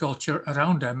the agriculture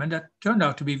around them. And that turned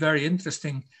out to be very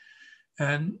interesting.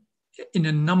 And in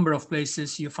a number of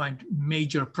places, you find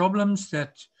major problems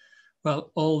that,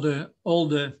 well, all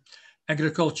the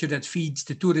agriculture that feeds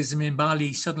the tourism in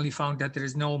Bali suddenly found that there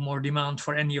is no more demand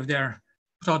for any of their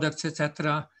products,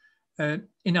 etc.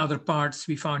 In other parts,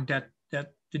 we found that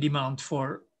the demand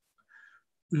for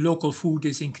local food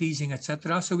is increasing,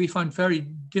 etc. So we found very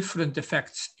different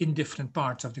effects in different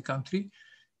parts of the country,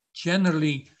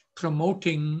 generally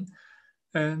promoting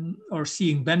or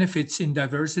seeing benefits in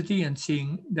diversity and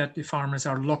seeing that the farmers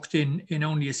are locked in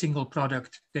only a single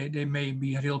product. They may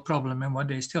be a real problem, and when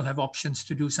they still have options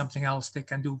to do something else, they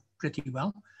can do pretty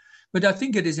well. But I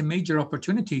think it is a major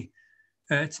opportunity.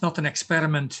 It's not an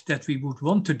experiment that we would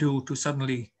want to do to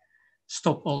suddenly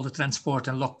stop all the transport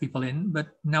and lock people in. But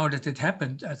now that it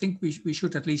happened, I think we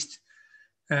should at least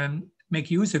make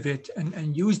use of it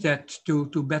and use that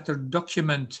to better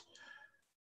document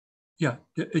the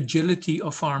agility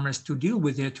of farmers to deal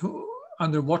with it,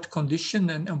 under what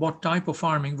condition and what type of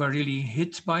farming were really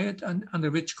hit by it, and under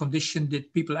which condition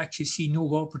did people actually see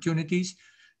new opportunities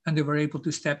and they were able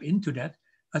to step into that.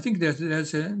 I think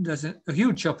there's a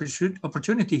huge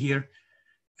opportunity here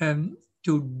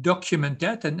to document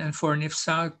that and for an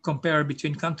IFSA compare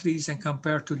between countries and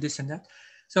compare to this and that.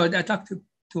 So I'd like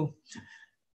to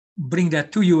bring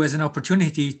that to you as an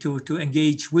opportunity to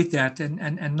engage with that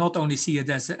and not only see it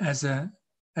as a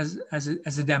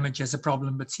damage, as a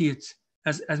problem, but see it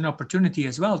as an opportunity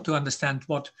as well to understand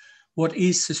what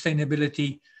is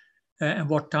sustainability and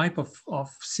what type of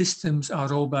systems are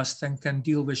robust and can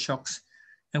deal with shocks,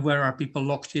 and where are people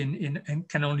locked in and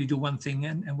can only do one thing,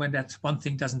 and when that one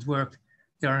thing doesn't work,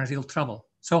 they are in real trouble.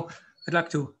 So I'd like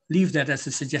to leave that as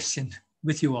a suggestion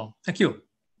with you all. Thank you.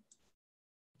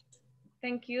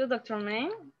 Thank you, Dr.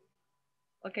 Meine.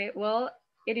 Okay, well,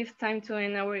 it is time to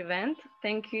end our event.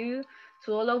 Thank you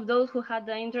to all of those who had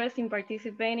the interest in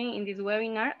participating in this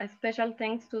webinar. A special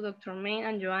thanks to Dr. Meine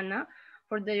and Joana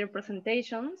for their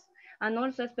presentations, and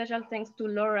also a special thanks to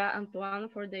Laura and Thuan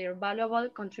for their valuable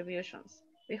contributions.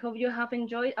 We hope you have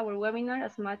enjoyed our webinar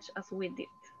as much as we did.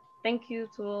 Thank you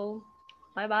to all.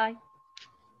 Bye-bye.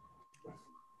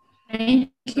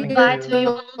 Thank you. Bye to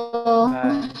you.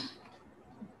 Bye.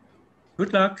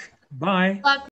 Good luck. Bye. Good luck.